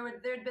thought.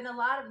 There'd been a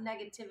lot of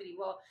negativity.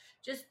 Well,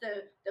 just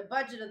the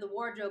budget of the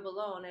wardrobe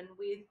alone, and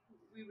we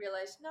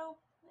realized, no,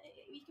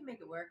 you can make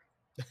it work.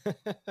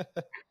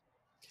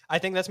 I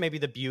think that's maybe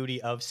the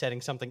beauty of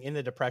setting something in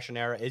the Depression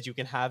era, is you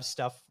can have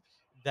stuff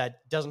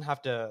that doesn't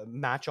have to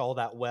match all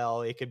that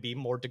well. It could be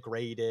more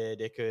degraded.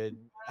 It could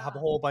have a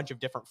whole bunch of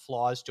different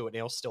flaws to it, and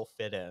it'll still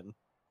fit in.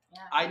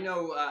 Yeah. I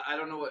know. I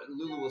don't know what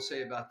Lulu will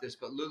say about this,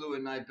 but Lulu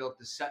and I built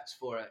the sets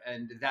for it,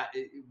 and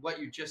what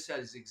you just said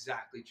is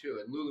exactly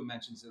true. And Lulu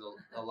mentions it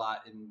a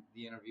lot in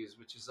the interviews,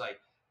 which is like,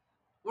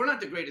 we're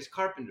not the greatest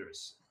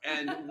carpenters,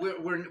 and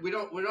we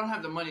don't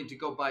have the money to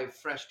go buy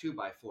fresh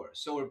 2x4s.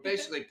 So we're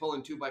basically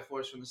pulling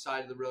 2x4s from the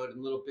side of the road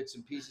in little bits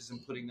and pieces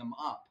and putting them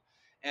up,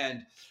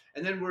 and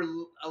then we're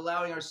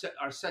allowing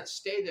our sets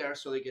stay there,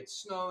 so they get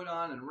snowed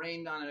on and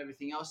rained on and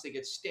everything else. They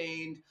get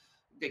stained,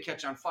 they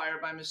catch on fire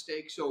by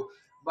mistake. So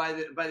by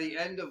the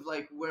end of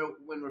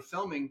when we're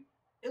filming,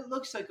 it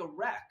looks like a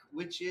wreck,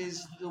 which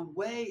is the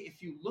way.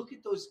 If you look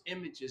at those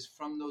images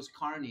from those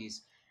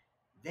carnies,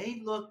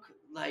 they look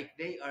like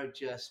they are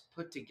just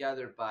put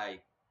together by,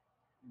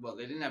 well,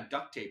 they didn't have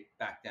duct tape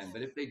back then,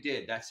 but if they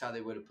did, that's how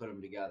they would have put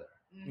them together.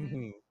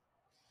 Mm-hmm.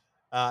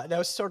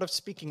 Now, sort of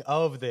speaking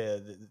of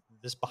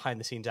this behind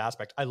the scenes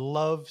aspect, I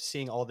love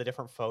seeing all the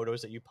different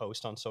photos that you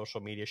post on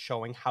social media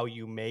showing how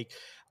you make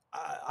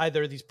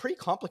either these pretty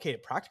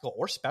complicated practical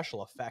or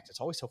special effects.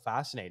 It's always so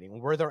fascinating.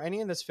 Were there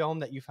any in this film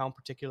that you found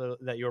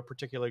that you were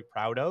particularly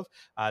proud of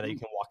that you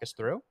can walk us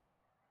through?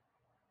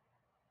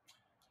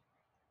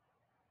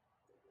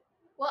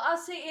 Well, I'll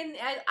say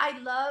I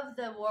love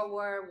the World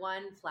War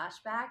I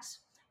flashbacks,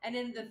 and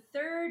in the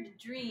third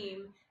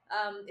dream,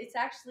 It's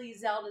actually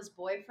Zelda's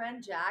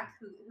boyfriend, Jack,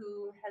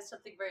 who has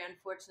something very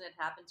unfortunate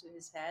happen to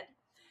his head.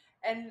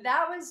 And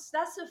that's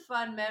a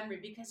fun memory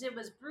because it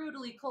was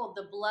brutally cold.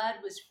 The blood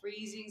was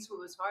freezing, so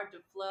it was hard to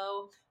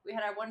flow. We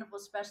had our wonderful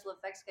special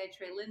effects guy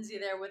Trey Lindsay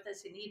there with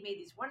us, and he made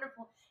these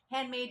wonderful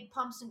handmade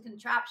pumps and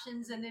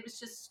contraptions, and it was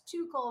just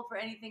too cold for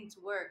anything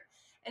to work.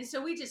 And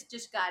so we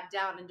just got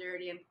down and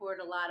dirty and poured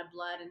a lot of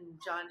blood, and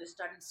John just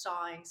started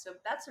sawing. So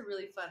that's a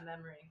really fun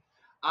memory.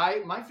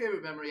 My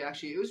favorite memory,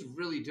 actually, it was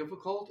really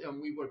difficult,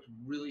 and we worked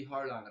really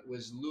hard on it,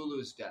 was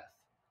Lulu's death.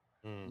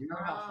 You know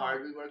how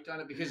hard we worked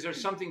on it? Because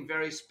there's something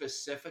very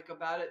specific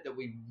about it that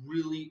we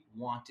really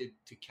wanted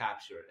to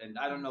capture. And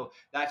I don't know,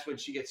 that's when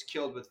she gets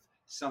killed with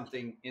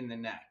something in the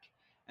neck.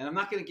 And I'm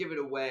not going to give it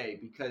away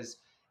because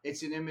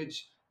it's an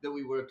image that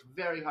we worked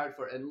very hard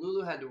for. And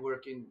Lulu had to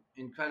work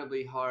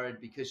incredibly hard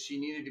because she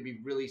needed to be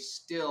really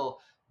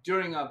still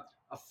during a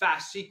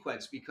fast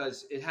sequence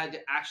because it had to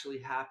actually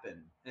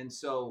happen. And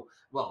so,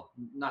 well,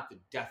 not the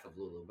death of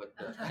Lulu, but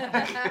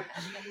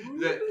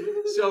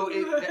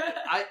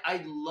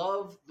I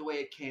love the way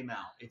it came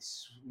out.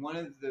 It's one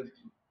of the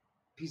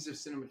pieces of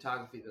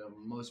cinematography that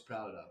I'm most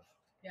proud of.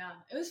 Yeah,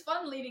 it was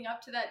fun leading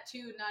up to that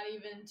too. Not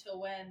even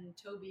till when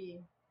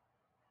Toby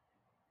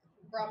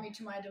brought me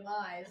to my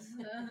demise.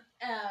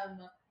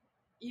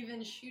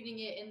 Even shooting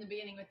it in the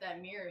beginning with that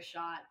mirror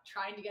shot,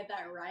 trying to get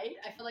that right,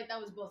 I feel like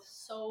that was both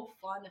so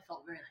fun. It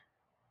felt very like,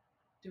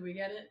 do we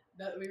get it?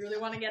 That we really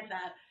want to get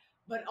that,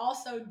 but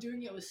also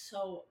doing it was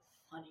so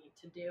funny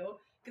to do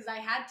because I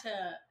had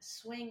to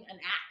swing an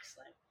axe,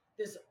 like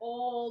this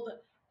old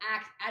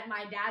axe, at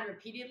my dad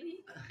repeatedly,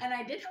 and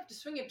I did have to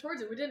swing it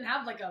towards it. We didn't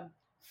have like a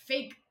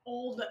fake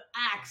old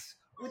axe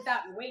with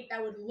that weight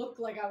that would look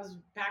like I was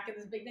back in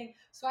this big thing.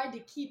 So I had to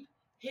keep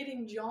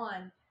hitting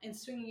John and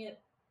swinging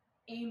it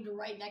aimed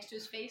right next to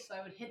his face, so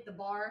I would hit the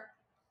bar.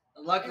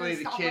 Luckily,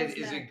 the kid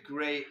is a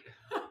great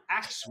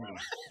axe swinger.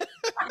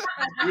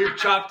 We've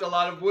chopped a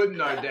lot of wood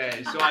in our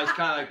day, so I was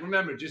kind of like,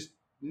 remember, just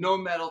no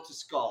metal to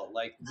skull,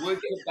 like wood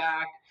to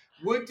back,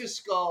 wood to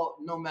skull,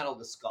 no metal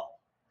to skull.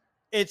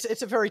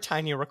 It's a very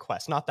tiny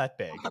request, not that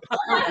big.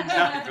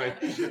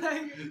 Exactly.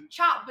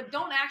 Chop, but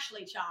don't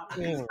actually chop.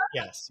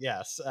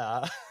 Yes.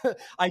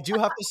 I do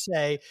have to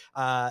say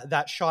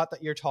that shot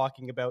that you're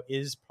talking about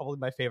is probably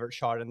my favorite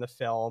shot in the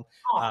film.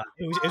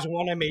 It was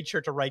one I made sure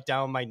to write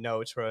down my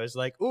notes where I was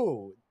like,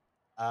 ooh.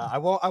 I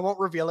won't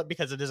reveal it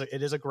because it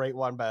is a great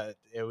one, but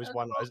it was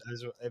one I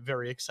was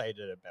very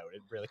excited about.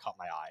 It really caught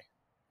my eye.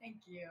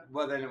 Thank you.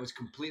 Well, then it was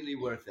completely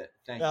worth it.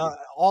 Thank you.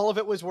 All of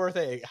it was worth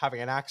it, having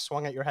an axe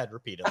swung at your head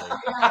repeatedly.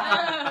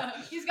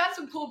 He's got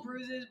some cool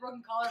bruises,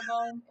 broken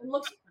collarbone. It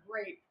looks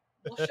great.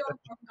 We'll show him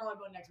broken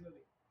collarbone next movie.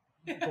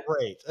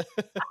 Great.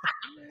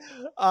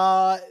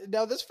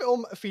 Now, this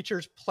film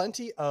features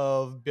plenty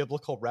of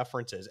biblical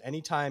references.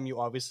 Anytime you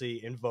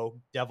obviously invoke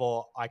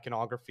devil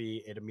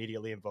iconography, it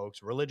immediately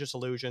invokes religious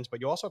allusions,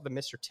 but you also have the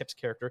Mr. Tips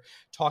character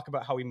talk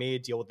about how he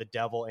made a deal with the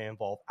devil and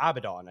involve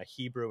Abaddon, a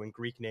Hebrew and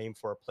Greek name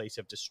for a place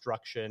of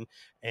destruction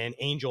and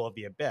angel of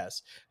the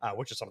abyss,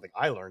 which is something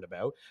I learned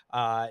about.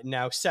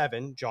 Now,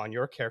 Seven, John,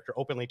 your character,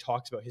 openly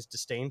talks about his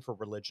disdain for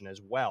religion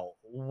as well.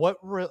 What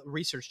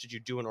research did you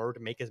do in order to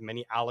make as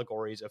many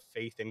allegories of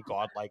faith in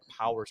godlike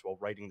powers while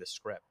writing the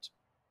script?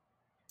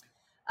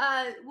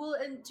 Well,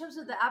 in terms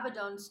of the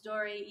Abaddon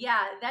story,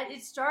 that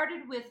it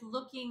started with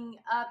looking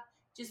up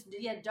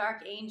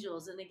dark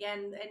angels, and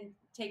again, and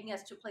taking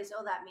us to a place.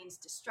 Oh, that means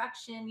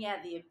destruction. Yeah,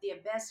 the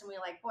abyss, and we're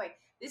like, boy,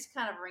 this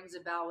kind of rings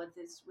a bell with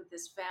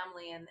this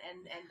family and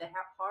the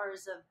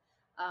horrors of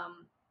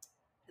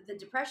the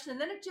depression. And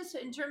then it just,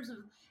 in terms of,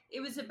 it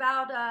was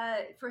about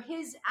for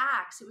his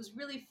acts, it was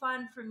really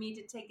fun for me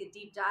to take a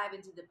deep dive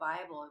into the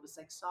Bible. It was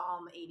like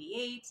Psalm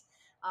 88,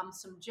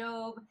 some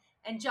Job,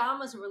 and John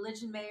was a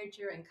religion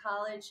major in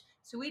college,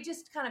 so we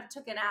just kind of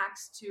took an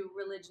axe to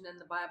religion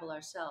and the Bible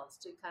ourselves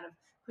to kind of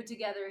put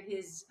together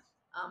his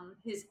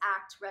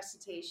act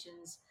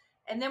recitations.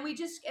 And then we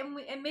just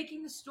and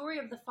making the story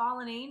of the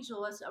fallen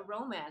angel as a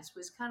romance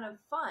was kind of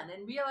fun,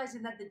 and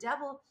realizing that the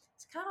devil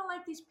is kind of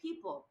like these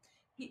people.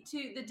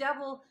 The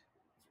devil,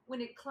 when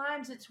it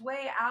climbs its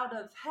way out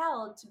of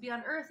hell to be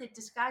on earth, it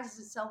disguises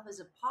itself as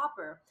a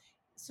pauper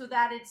so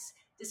that it's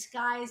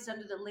disguised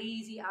under the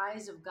lazy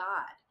eyes of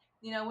God.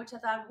 Which I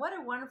thought, what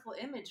a wonderful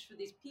image for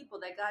these people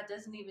that God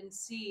doesn't even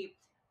see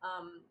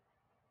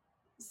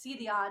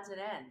the odds and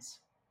ends.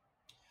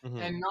 Mm-hmm.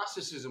 And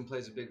Gnosticism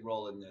plays a big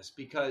role in this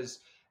because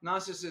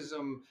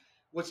Gnosticism,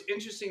 what's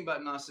interesting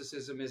about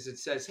Gnosticism is it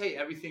says, hey,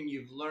 everything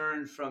you've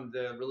learned from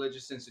the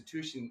religious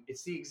institution,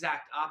 it's the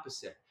exact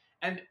opposite.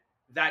 And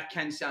that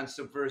can sound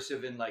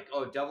subversive and like,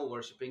 oh, devil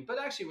worshiping. But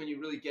actually, when you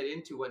really get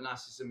into what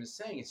Gnosticism is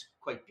saying, it's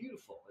quite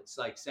beautiful. It's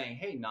like saying,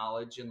 hey,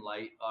 knowledge and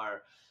light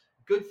are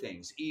good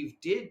things. Eve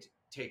did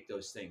take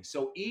those things.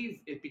 So Eve,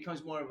 it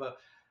becomes more of a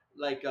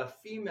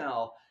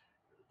female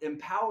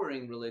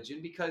empowering religion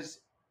because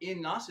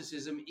in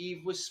Gnosticism,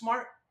 Eve was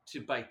smart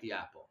to bite the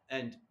apple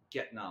and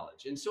get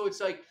knowledge. And so it's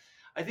like,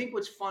 I think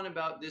what's fun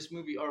about this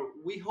movie, or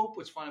we hope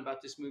what's fun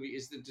about this movie,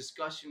 is the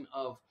discussion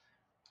of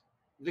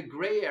the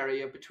gray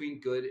area between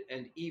good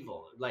and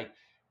evil. Like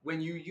when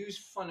you use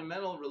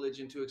fundamental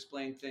religion to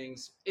explain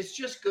things, it's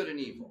just good and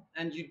evil.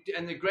 And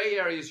the gray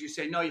areas, you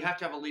say, no, you have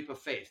to have a leap of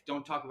faith.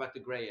 Don't talk about the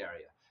gray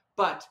area.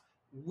 But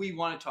we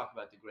want to talk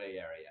about the gray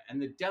area.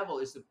 And the devil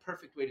is the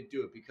perfect way to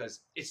do it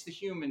because it's the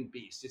human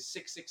beast. It's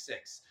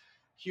 666.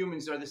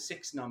 Humans are the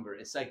six number.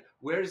 It's like,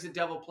 where does the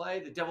devil play?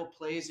 The devil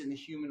plays in the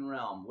human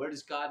realm. Where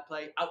does God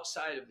play?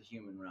 Outside of the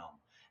human realm.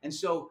 And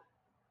so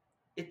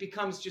it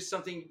becomes just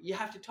something you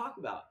have to talk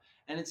about.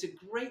 And it's a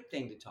great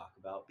thing to talk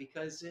about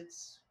because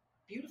it's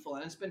beautiful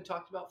and it's been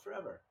talked about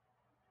forever.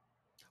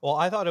 Well,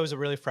 I thought it was a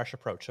really fresh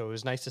approach, so it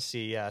was nice to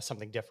see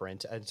something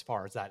different as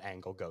far as that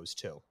angle goes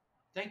too.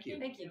 Thank you.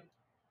 Thank you.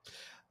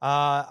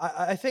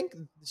 I think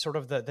sort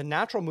of the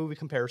natural movie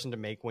comparison to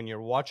make when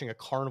you're watching a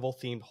carnival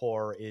themed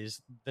horror is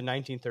the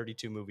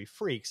 1932 movie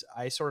Freaks.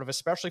 I sort of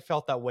especially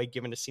felt that way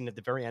given a scene at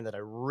the very end that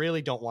I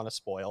really don't want to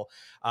spoil.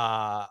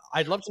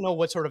 I'd love to know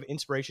what sort of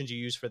inspirations you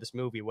use for this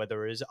movie,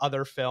 whether it is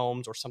other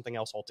films or something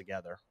else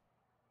altogether.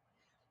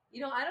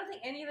 You know, I don't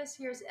think any of us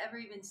here has ever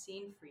even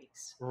seen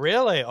Freaks.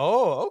 Really?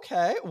 Oh,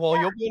 okay. Well,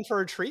 you'll be in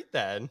for a treat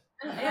then.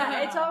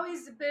 Yeah, it's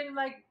always been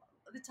like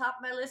the top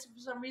of my list. For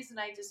some reason,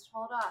 I just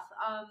hold off.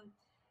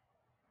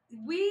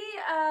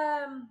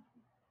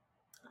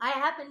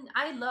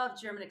 I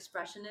love German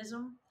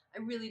Expressionism. I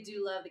really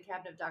do love The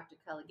Cabinet of Dr.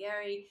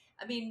 Caligari.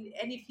 I mean,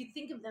 and if you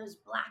think of those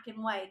black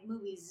and white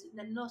movies,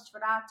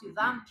 Nosferatu,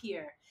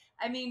 Vampire,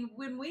 I mean,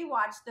 when we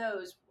watch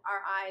those,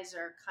 our eyes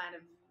are kind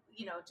of,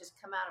 just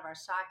come out of our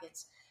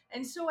sockets.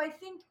 And so I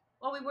think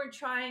while we weren't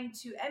trying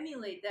to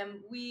emulate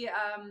them,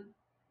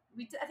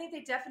 I think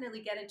they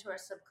definitely get into our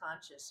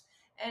subconscious.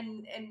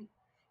 And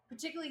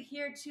particularly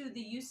here too,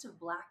 the use of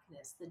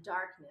blackness, the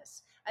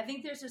darkness. I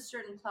think there's a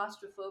certain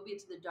claustrophobia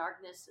to the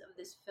darkness of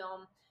this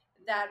film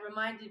that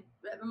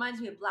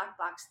reminds me of black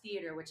box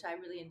theater, which I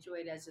really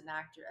enjoyed as an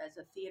actor, as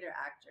a theater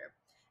actor.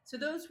 So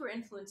those were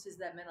influences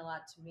that meant a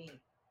lot to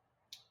me.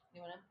 You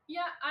wanna?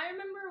 Yeah, I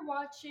remember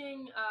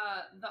watching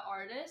The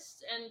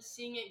Artist and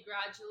seeing it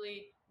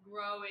gradually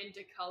grow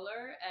into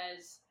color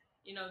as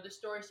the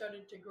story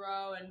started to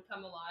grow and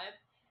come alive,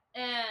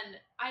 and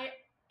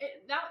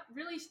that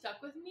really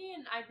stuck with me,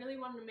 and I really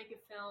wanted to make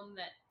a film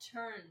that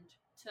turned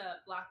to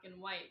black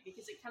and white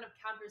because it kind of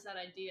counters that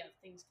idea of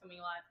things coming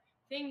alive.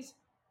 Things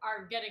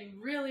are getting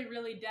really,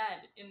 really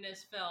dead in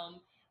this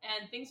film,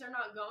 and things are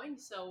not going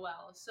so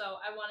well. So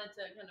I wanted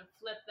to kind of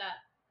flip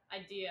that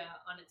idea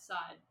on its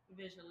side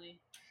visually.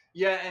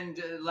 Yeah,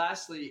 and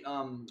lastly,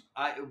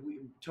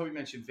 Toby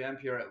mentioned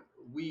Vampire.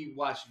 We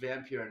watched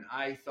Vampire, and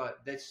I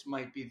thought this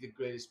might be the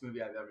greatest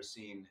movie I've ever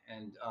seen.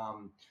 And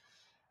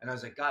I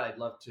was like, God, I'd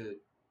love to.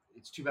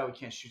 It's too bad we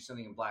can't shoot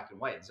something in black and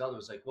white. And Zelda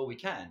was like, well, we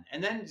can.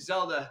 And then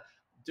Zelda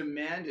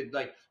demanded,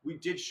 like, we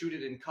did shoot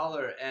it in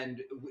color,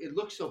 and it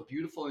looked so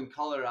beautiful in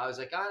color. I was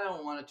like, I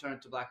don't want to turn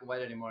it to black and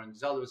white anymore. And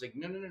Zelda was like,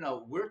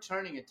 no, we're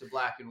turning it to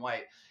black and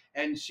white.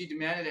 And she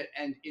demanded it,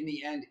 and in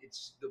the end,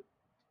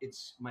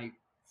 it's my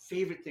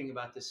favorite thing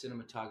about the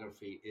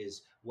cinematography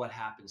is what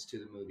happens to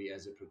the movie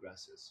as it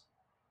progresses.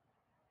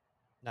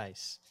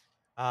 Nice.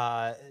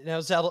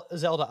 Now,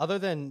 Zelda, other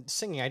than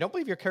singing, I don't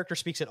believe your character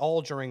speaks at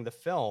all during the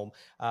film.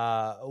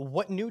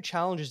 What new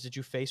challenges did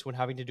you face when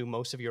having to do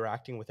most of your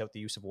acting without the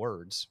use of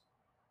words?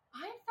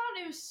 I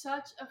thought it was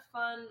such a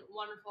fun,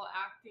 wonderful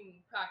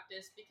acting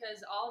practice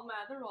because all of my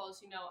other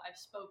roles, I've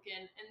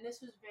spoken, and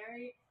this was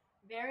very,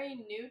 very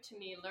new to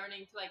me,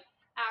 learning to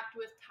act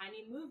with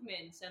tiny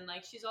movements, and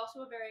she's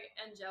also a very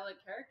angelic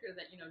character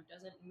that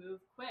doesn't move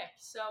quick.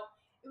 So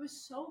it was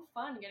so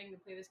fun getting to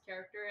play this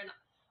character, and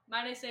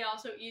might I say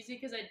also easy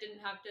because I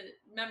didn't have to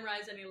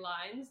memorize any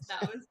lines.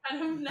 That was kind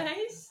of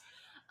nice.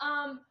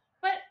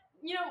 But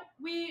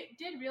we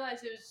did realize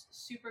it was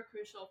super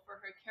crucial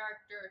for her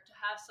character to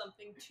have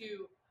something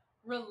to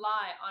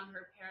rely on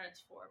her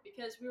parents for,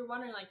 because we were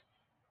wondering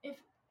if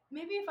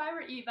I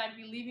were Eve, I'd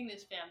be leaving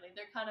this family.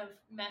 They're kind of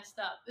messed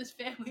up. This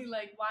family,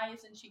 why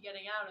isn't she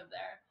getting out of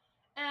there?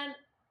 And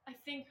I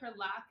think her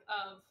lack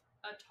of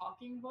a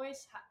talking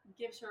voice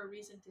gives her a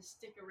reason to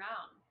stick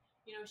around.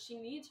 She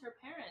needs her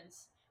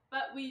parents.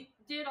 But we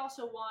did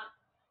also want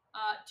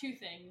two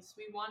things.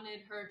 We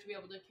wanted her to be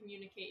able to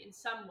communicate in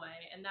some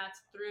way, and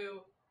that's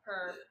through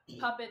her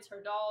puppets, her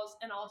dolls,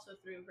 and also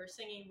through her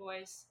singing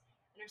voice.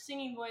 And her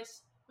singing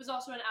voice was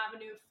also an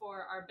avenue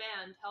for our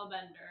band,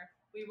 Hellbender.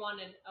 We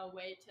wanted a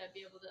way to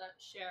be able to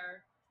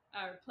share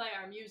or play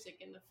our music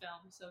in the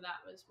film, so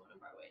that was one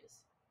of our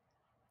ways.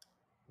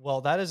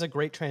 Well, that is a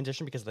great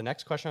transition because the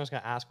next question I was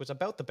going to ask was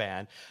about the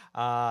band.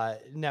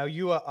 Now,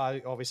 you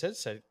obviously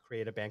said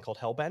create a band called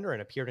Hellbender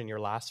and appeared in your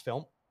last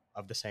film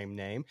of the same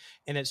name.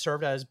 And it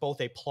served as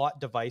both a plot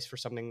device for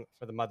something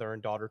for the mother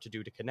and daughter to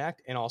do to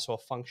connect, and also a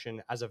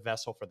function as a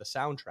vessel for the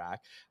soundtrack.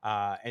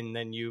 And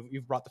then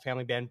you've brought the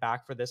family band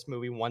back for this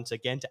movie once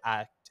again to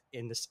act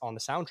on the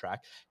soundtrack.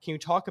 Can you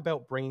talk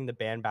about bringing the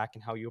band back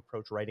and how you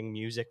approach writing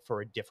music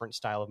for a different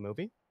style of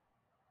movie?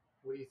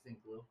 What do you think,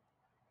 Lou?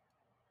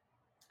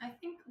 I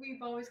think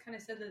we've always kind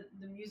of said that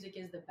the music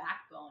is the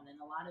backbone,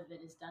 and a lot of it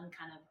is done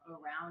kind of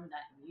around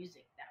that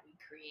music that we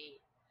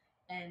create.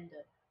 and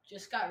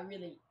just got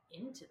really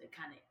into the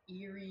kind of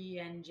eerie,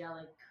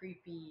 angelic,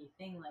 creepy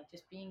thing. Like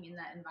just being in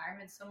that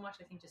environment so much,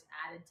 I think just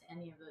added to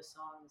any of those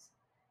songs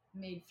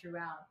made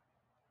throughout.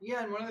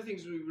 Yeah, and one of the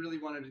things we really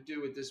wanted to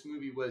do with this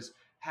movie was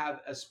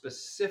have a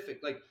specific,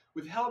 like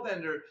with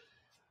Hellbender,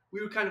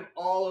 we were kind of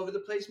all over the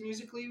place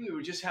musically. We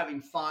were just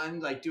having fun,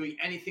 like doing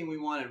anything we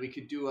wanted. We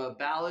could do a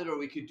ballad or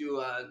we could do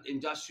a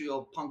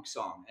industrial punk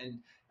song, and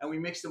we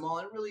mixed them all.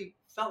 And it really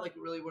felt like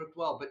it really worked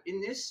well. But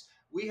in this,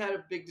 we had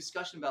a big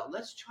discussion about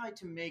let's try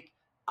to make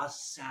a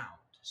sound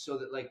so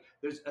that like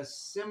there's a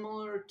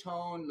similar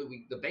tone.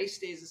 The bass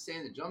stays the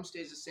same, the drum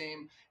stays the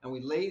same, and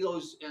we lay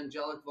those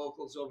angelic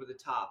vocals over the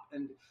top.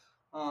 And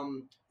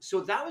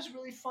so that was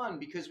really fun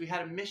because we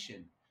had a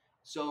mission.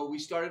 So we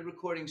started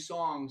recording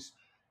songs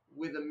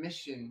with a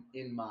mission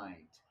in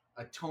mind,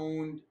 a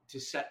tone to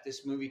set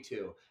this movie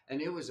to. And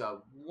it was a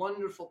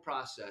wonderful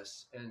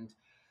process. And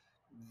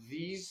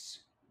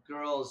these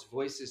girls'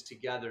 voices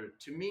together,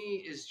 to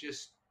me, is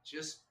just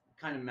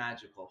kind of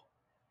magical.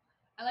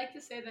 I like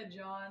to say that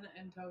John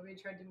and Toby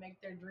tried to make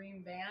their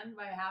dream band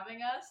by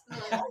having us. They're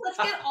like, oh, let's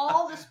get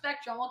all the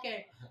spectrum.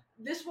 Okay,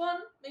 this one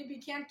maybe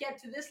can't get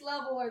to this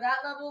level or that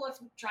level. Let's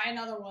try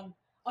another one.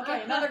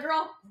 Okay, another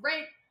girl,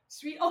 great,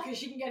 sweet. Okay,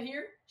 she can get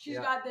here. She's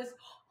got this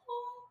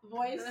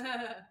voice.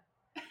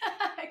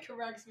 It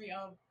corrects me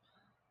up.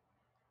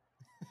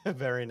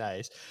 Very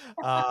nice.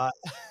 Well,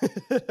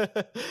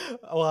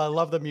 I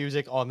love the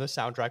music on the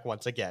soundtrack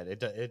once again.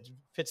 It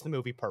fits the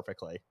movie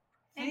perfectly.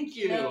 Thank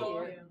you.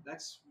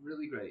 That's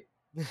really great.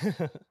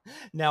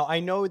 Now,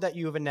 I know that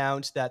you have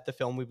announced that the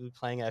film will be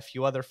playing at a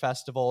few other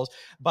festivals,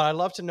 but I'd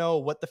love to know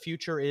what the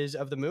future is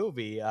of the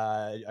movie.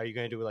 Are you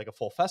going to do like a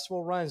full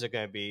festival run? Is it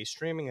going to be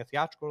streaming, a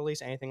theatrical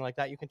release, anything like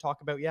that you can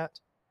talk about yet?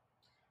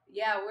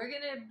 Yeah, we're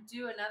going to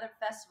do another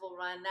festival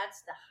run.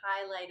 That's the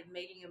highlight of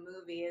making a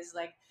movie, is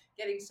like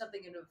getting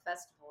something into a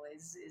festival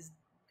is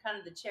kind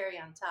of the cherry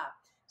on top.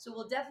 So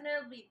we'll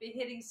definitely be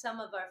hitting some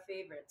of our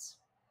favorites.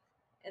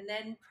 And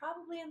then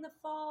probably in the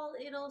fall,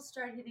 it'll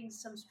start hitting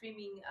some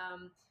streaming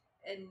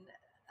and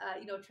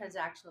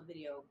transactional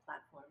video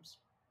platforms.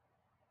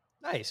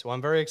 Nice. Well,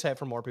 I'm very excited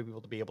for more people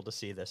to be able to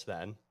see this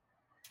then.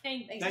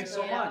 Thanks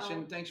so much.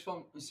 And thanks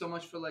so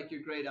much for like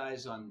your great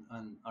eyes on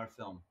our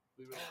film.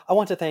 I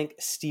want to thank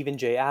Stephen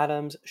J.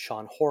 Adams,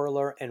 Sean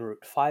Horler, and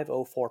Route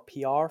 504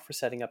 PR for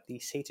setting up the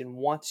Satan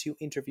Wants You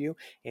interview,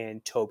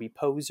 and Toby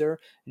Poser,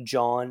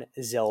 John,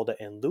 Zelda,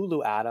 and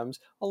Lulu Adams,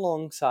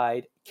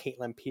 alongside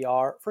Caitlin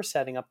PR for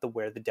setting up the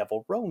Where the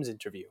Devil Roams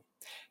interview.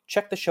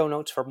 Check the show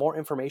notes for more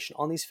information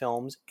on these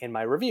films and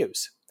my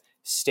reviews.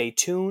 Stay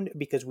tuned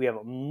because we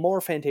have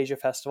more Fantasia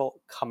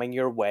Festival coming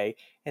your way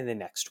in the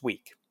next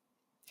week.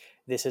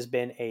 This has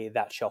been a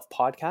That Shelf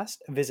podcast.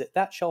 Visit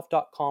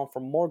thatshelf.com for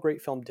more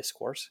great film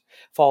discourse.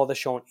 Follow the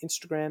show on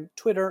Instagram,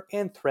 Twitter,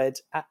 and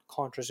Threads at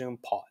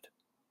ContraZoomPod.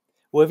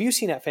 What have you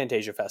seen at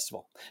Fantasia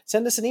Festival?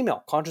 Send us an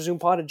email,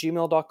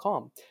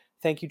 ContraZoomPod@gmail.com.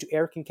 Thank you to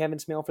Eric and Kevin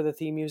Smale for the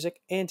theme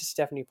music and to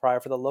Stephanie Pryor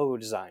for the logo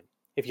design.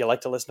 If you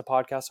like to listen to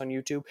podcasts on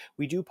YouTube,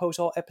 we do post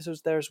all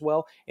episodes there as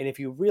well. And if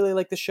you really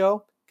like the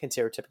show,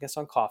 consider tipping us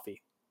on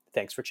coffee.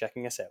 Thanks for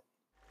checking us out.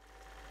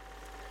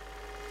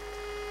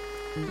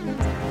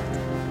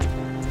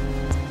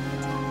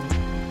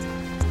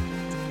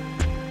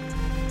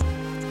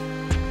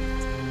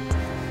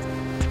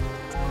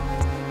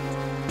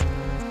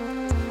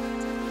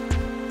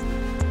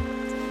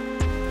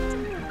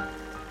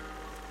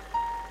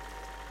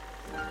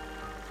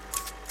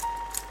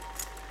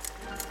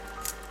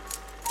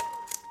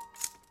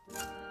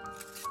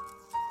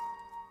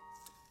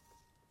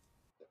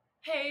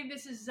 Hey,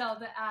 this is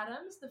Zelda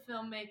Adams, the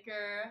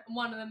filmmaker,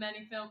 one of the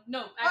many film.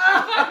 No,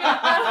 actually,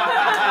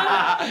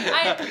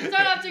 I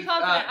start off too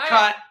confident. All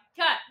right,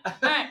 cut. All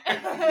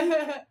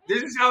right.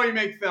 This is how we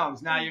make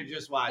films. Now you're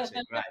just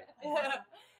watching, right?